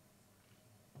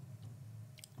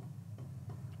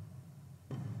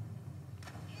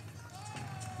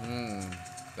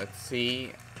 Let's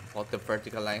see about the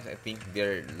vertical lines. I think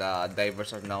the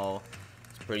divers are now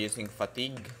experiencing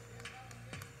fatigue.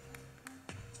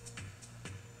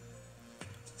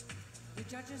 The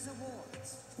judges'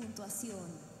 awards. Puntuación.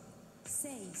 6,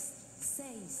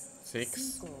 6,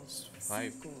 6,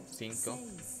 5, 5,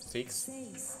 6,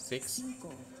 6,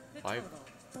 5.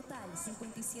 Total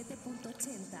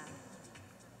 57.80.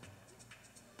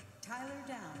 Tyler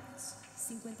Downs.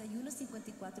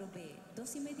 51-54B.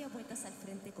 2.5 vueltas al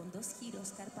frente con 2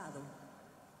 giros carpado.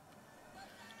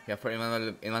 Yeah, for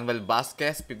Emmanuel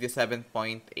Vasquez,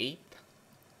 57.8.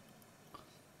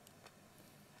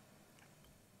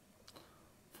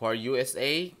 For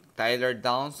USA, Tyler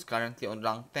Downs, currently on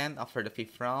rank 10. After the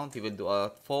 5th round, he will do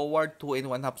a forward 2 and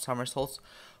 1 half somersaults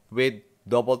with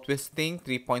double twisting,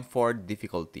 3.4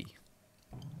 difficulty.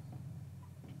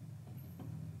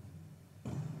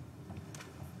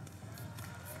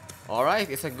 Alright,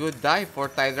 it's a good dive for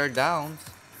Tyler Downs.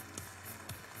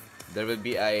 There will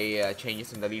be a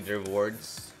changes in the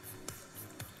leaderboards.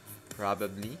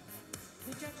 Probably.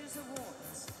 The judges'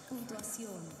 awards.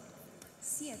 Puntuación.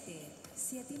 7,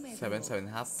 7.5. 7,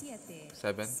 7.5.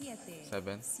 7, 7,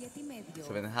 7, 7, 7.5.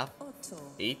 7.5.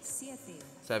 8, 8, 7.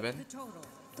 7. The total.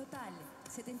 Total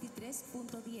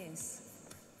 73.10.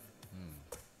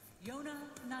 Yona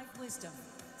Night Wisdom.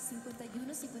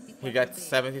 51-54. He got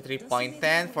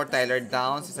 73.10 for Tyler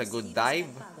Downs. It's a good dive.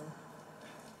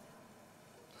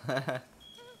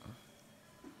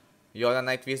 Yona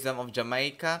Night Wisdom of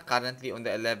Jamaica, currently on the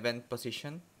 11th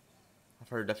position.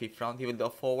 For the 5th round, he will do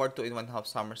a forward 2 and 1 half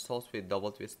somersaults with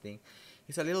double twisting.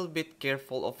 He's a little bit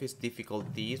careful of his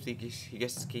difficulties because he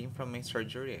just came from a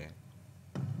surgery.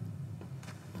 It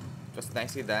was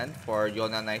nicely done for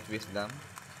Yona Night Wisdom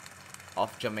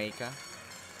of Jamaica.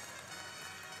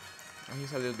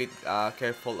 He's a little bit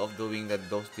careful of doing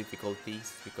those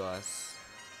difficulties because,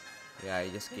 yeah,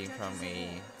 he just came from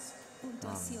a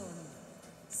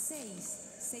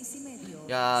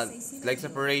yeah, leg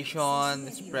separation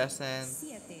is present.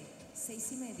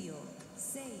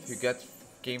 If you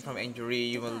came from injury,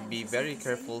 you will be very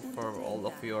careful for all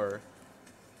of your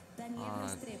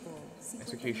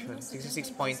execution.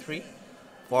 66.3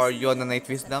 for Yona Night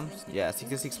Wisdom. Yeah,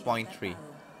 66.3.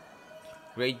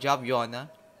 Great job, Yona.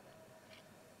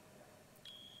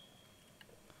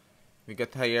 We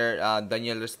got here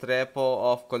Daniel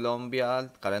Restrepo of Colombia,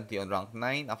 currently on rank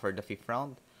 9 after the 5th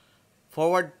round.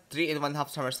 Forward 3 and 1 half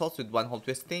somersaults with 1 hold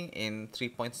twisting in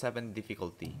 3.7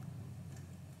 difficulty.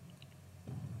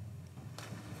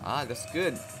 Ah, that's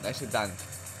good. Nicely done.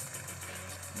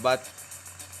 But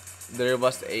there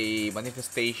was a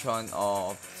manifestation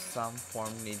of some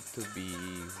form need to be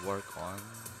worked on.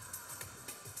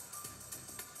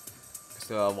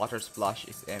 So water splash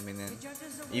is evident.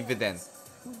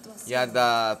 Yeah,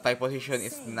 the thigh position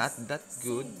is not that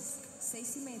good.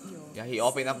 Yeah, he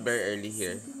opened up very early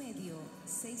here.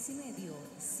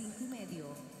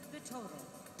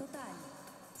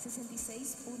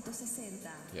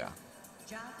 Yeah.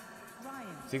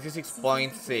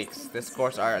 66.6. The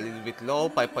scores are a little bit low.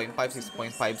 5.5,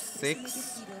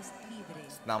 6.56.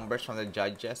 Numbers from the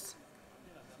judges.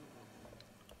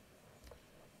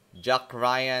 Jack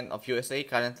Ryan of USA,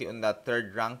 currently on the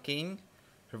 3rd ranking.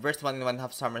 Reverse 1 and 1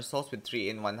 half somersaults with 3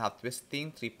 and 1 half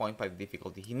twisting, 3.5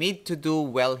 difficulty. He need to do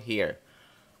well here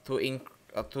to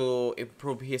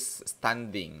improve his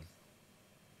standing,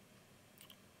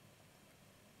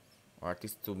 or at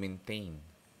least to maintain.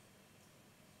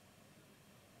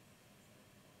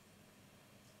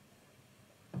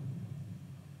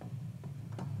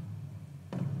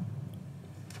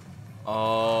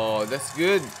 Oh, that's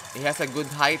good. He has a good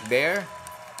height there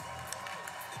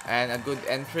and a good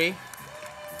entry.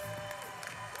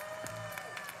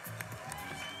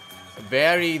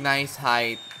 Very nice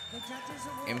height.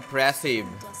 Impressive.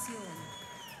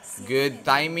 Good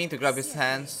timing to grab his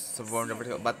hands to form the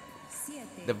vertical, but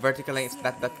the vertical line is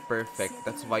not that perfect.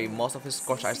 That's why most of his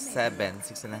scores are 7,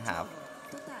 6.5.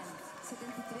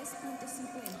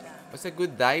 It's a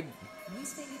good dive.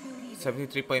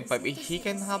 73.5. If he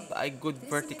can have a good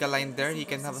vertical line there, he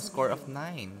can have a score of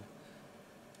 9.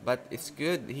 But it's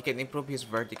good. He can improve his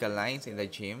vertical lines in the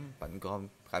gym.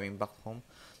 Coming back home.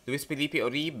 Luis Felipe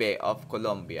Uribe of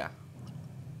Colombia.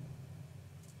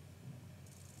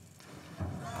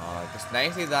 Just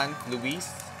nicely done, Luis.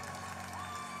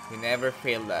 He never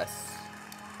failed us.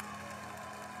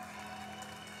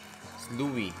 It's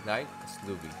Louis, right? It's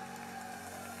Louis.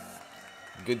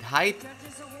 Good height.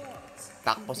 Judges awards.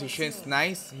 Tack position is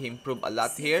nice. He improved a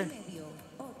lot here. Medio,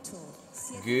 8,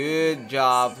 Good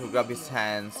job to grab his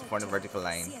hands for the vertical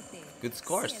line. Good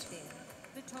scores.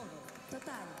 the total.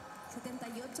 Total,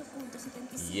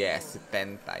 78.75. Yes,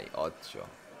 78.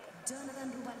 Jonathan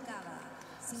Rubalcaba,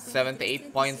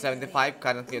 78.75,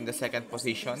 currently on the second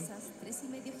position. 3.5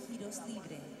 giros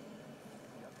libre.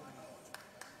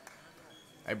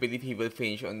 I believe he will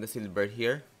finish on the silver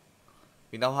here.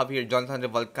 We now have here Jonathan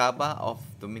Rubalcaba of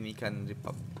Dominican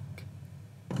Republic.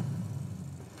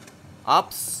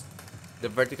 Ups. The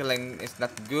vertical line is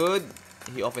not good.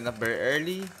 He opened up very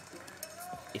early.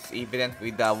 It's evident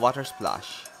with the water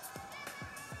splash.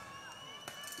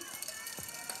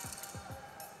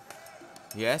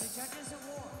 Yes.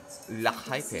 Lack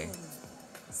height eh.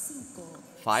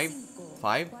 5,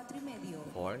 5,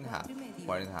 4.5,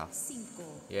 4.5.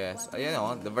 Yes, you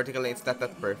know, the vertical line is not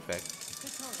that perfect.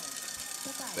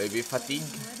 Maybe fatigue.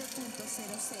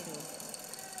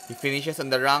 He finishes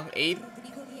on the rank 8.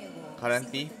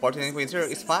 Currently, 49.0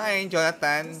 is fine,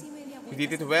 Jonathan. You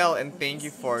did it well and thank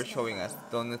you for showing us.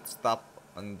 Don't stop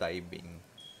on diving.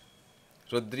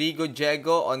 Rodrigo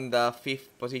Diego on the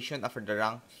 5th position after the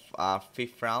rank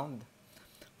 5th round.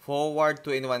 Forward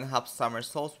 2.5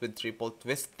 somersaults with triple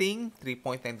twisting.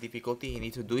 3.9 difficulty. He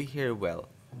needs to do it here well.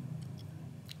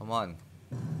 Come on.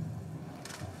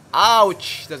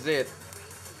 Ouch! That's it.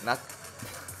 Not.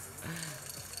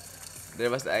 There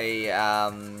was a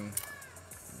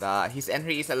his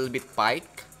entry is a little bit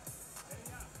pike.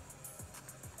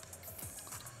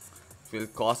 Will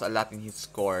cause a lot in his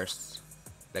scores,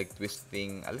 like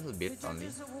twisting a little bit only.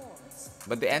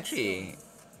 But the entry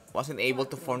wasn't able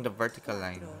to form the vertical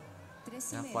line.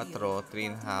 4,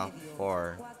 3.5,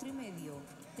 4,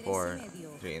 4,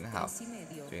 3.5,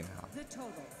 3.5.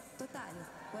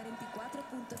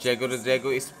 Diego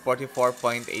Rodrigo is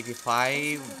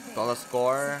 44.85 total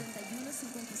score.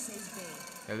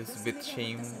 A little bit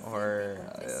shame or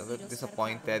a little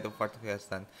disappointed of what he has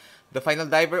done. The final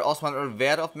diver, Osman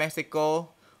Olvera of Mexico.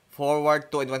 Forward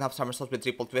 2.5 somersaults with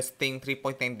triple twisting,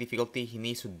 3.9 difficulty. He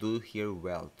needs to do here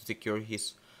well to secure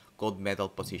his gold medal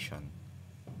position.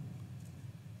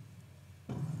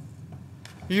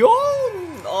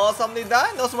 Yun! Awesomely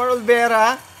done, Osman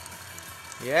Olvera.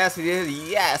 Yes, he did.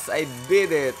 Yes, I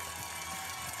did it.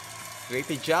 Great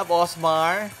job,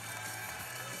 Osmar.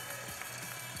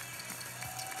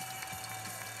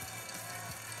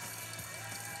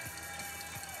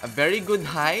 A very good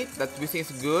height. That twisting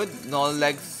is good. No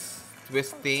legs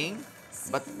twisting,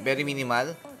 but very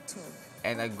minimal.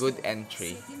 And a good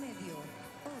entry.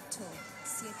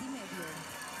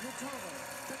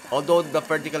 Although the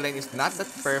vertical line is not that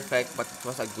perfect, but it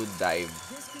was a good dive.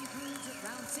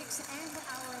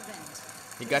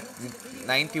 He got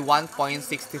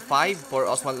 91.65 for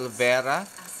Oswald Olvera.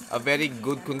 A very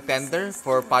good contender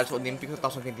for Paris Olympics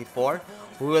 2024.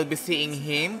 We will be seeing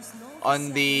him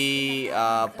on the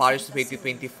Paris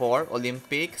 2024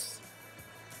 Olympics.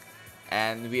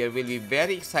 And we are really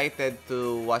very excited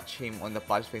to watch him on the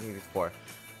Paris 2024.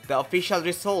 The official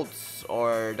results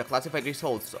or the classified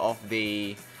results of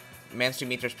the men's 3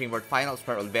 meter springboard finals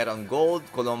were Olvera on gold,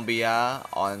 Colombia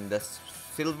on the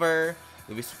silver,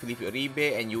 Luis Felipe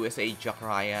Uribe, and USA Jack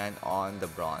Ryan on the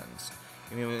bronze.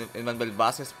 Emmanuel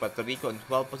Vazquez, Puerto Rico in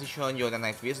 12th position, Yona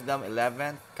Knight Wisdom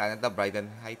 11th, Canada, Bryden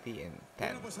Haiti in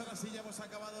 10th.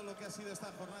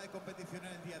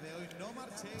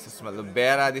 This is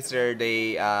Olvera. These are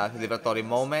the celebratory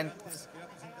moments.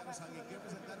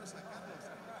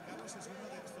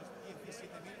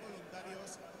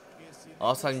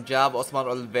 Awesome job, Osmar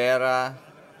Olvera.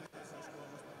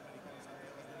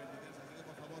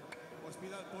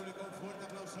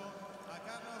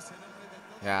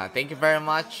 Yeah, thank you very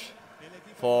much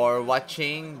for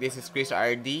watching. This is Chris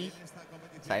RD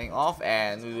signing off,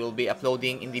 and we will be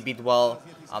uploading individual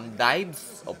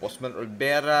dives of Osman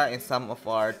Olvera and some of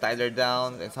our Tyler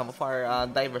Down and some of our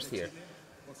divers here.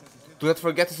 Do not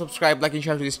forget to subscribe, like, and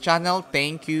share to this channel.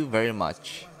 Thank you very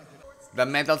much. The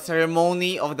medal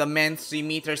ceremony of the men's 3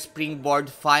 meter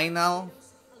springboard final.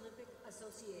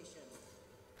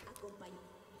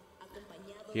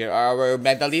 Here are our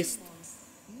medalists.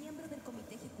 Miembro del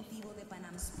Comité Ejecutivo de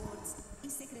Panam Sports y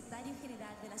Secretario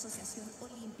General de la Asociación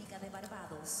Olímpica de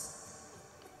Barbados.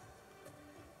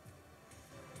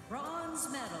 Bronze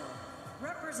medal,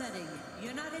 representing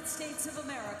United States of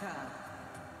America.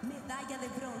 Medalla de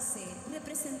bronce,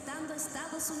 representando a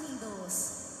Estados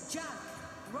Unidos. Jack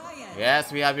Ryan. Yes,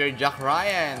 we have here Jack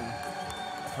Ryan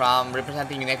from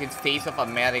representing United States of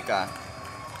America.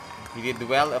 He did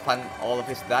well upon all of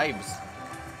his dives.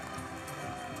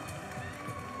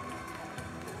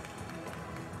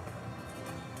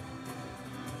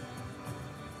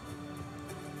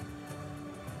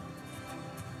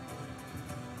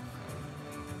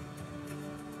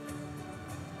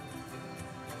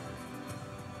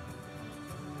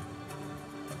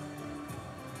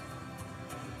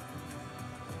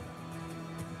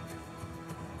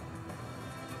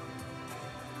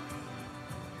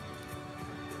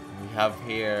 have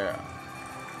here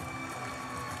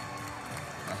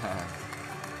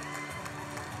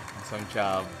some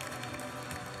job.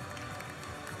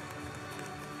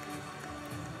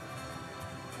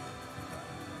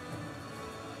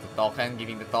 The token,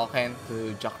 giving the token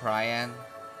to Jack Ryan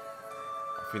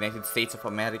of United States of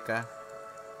America.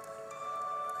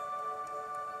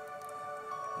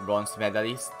 Bronze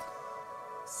medalist.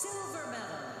 Silver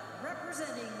medal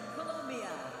representing Colombia.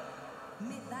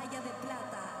 Medalla de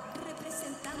plata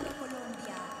representando a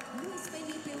Colombia. Luis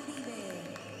Felipe Uribe.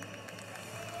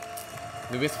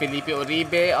 Luis Felipe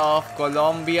Uribe of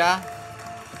Colombia.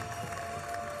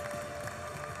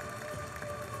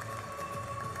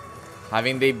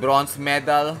 Having the bronze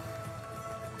medal.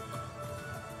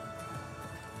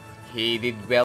 He did well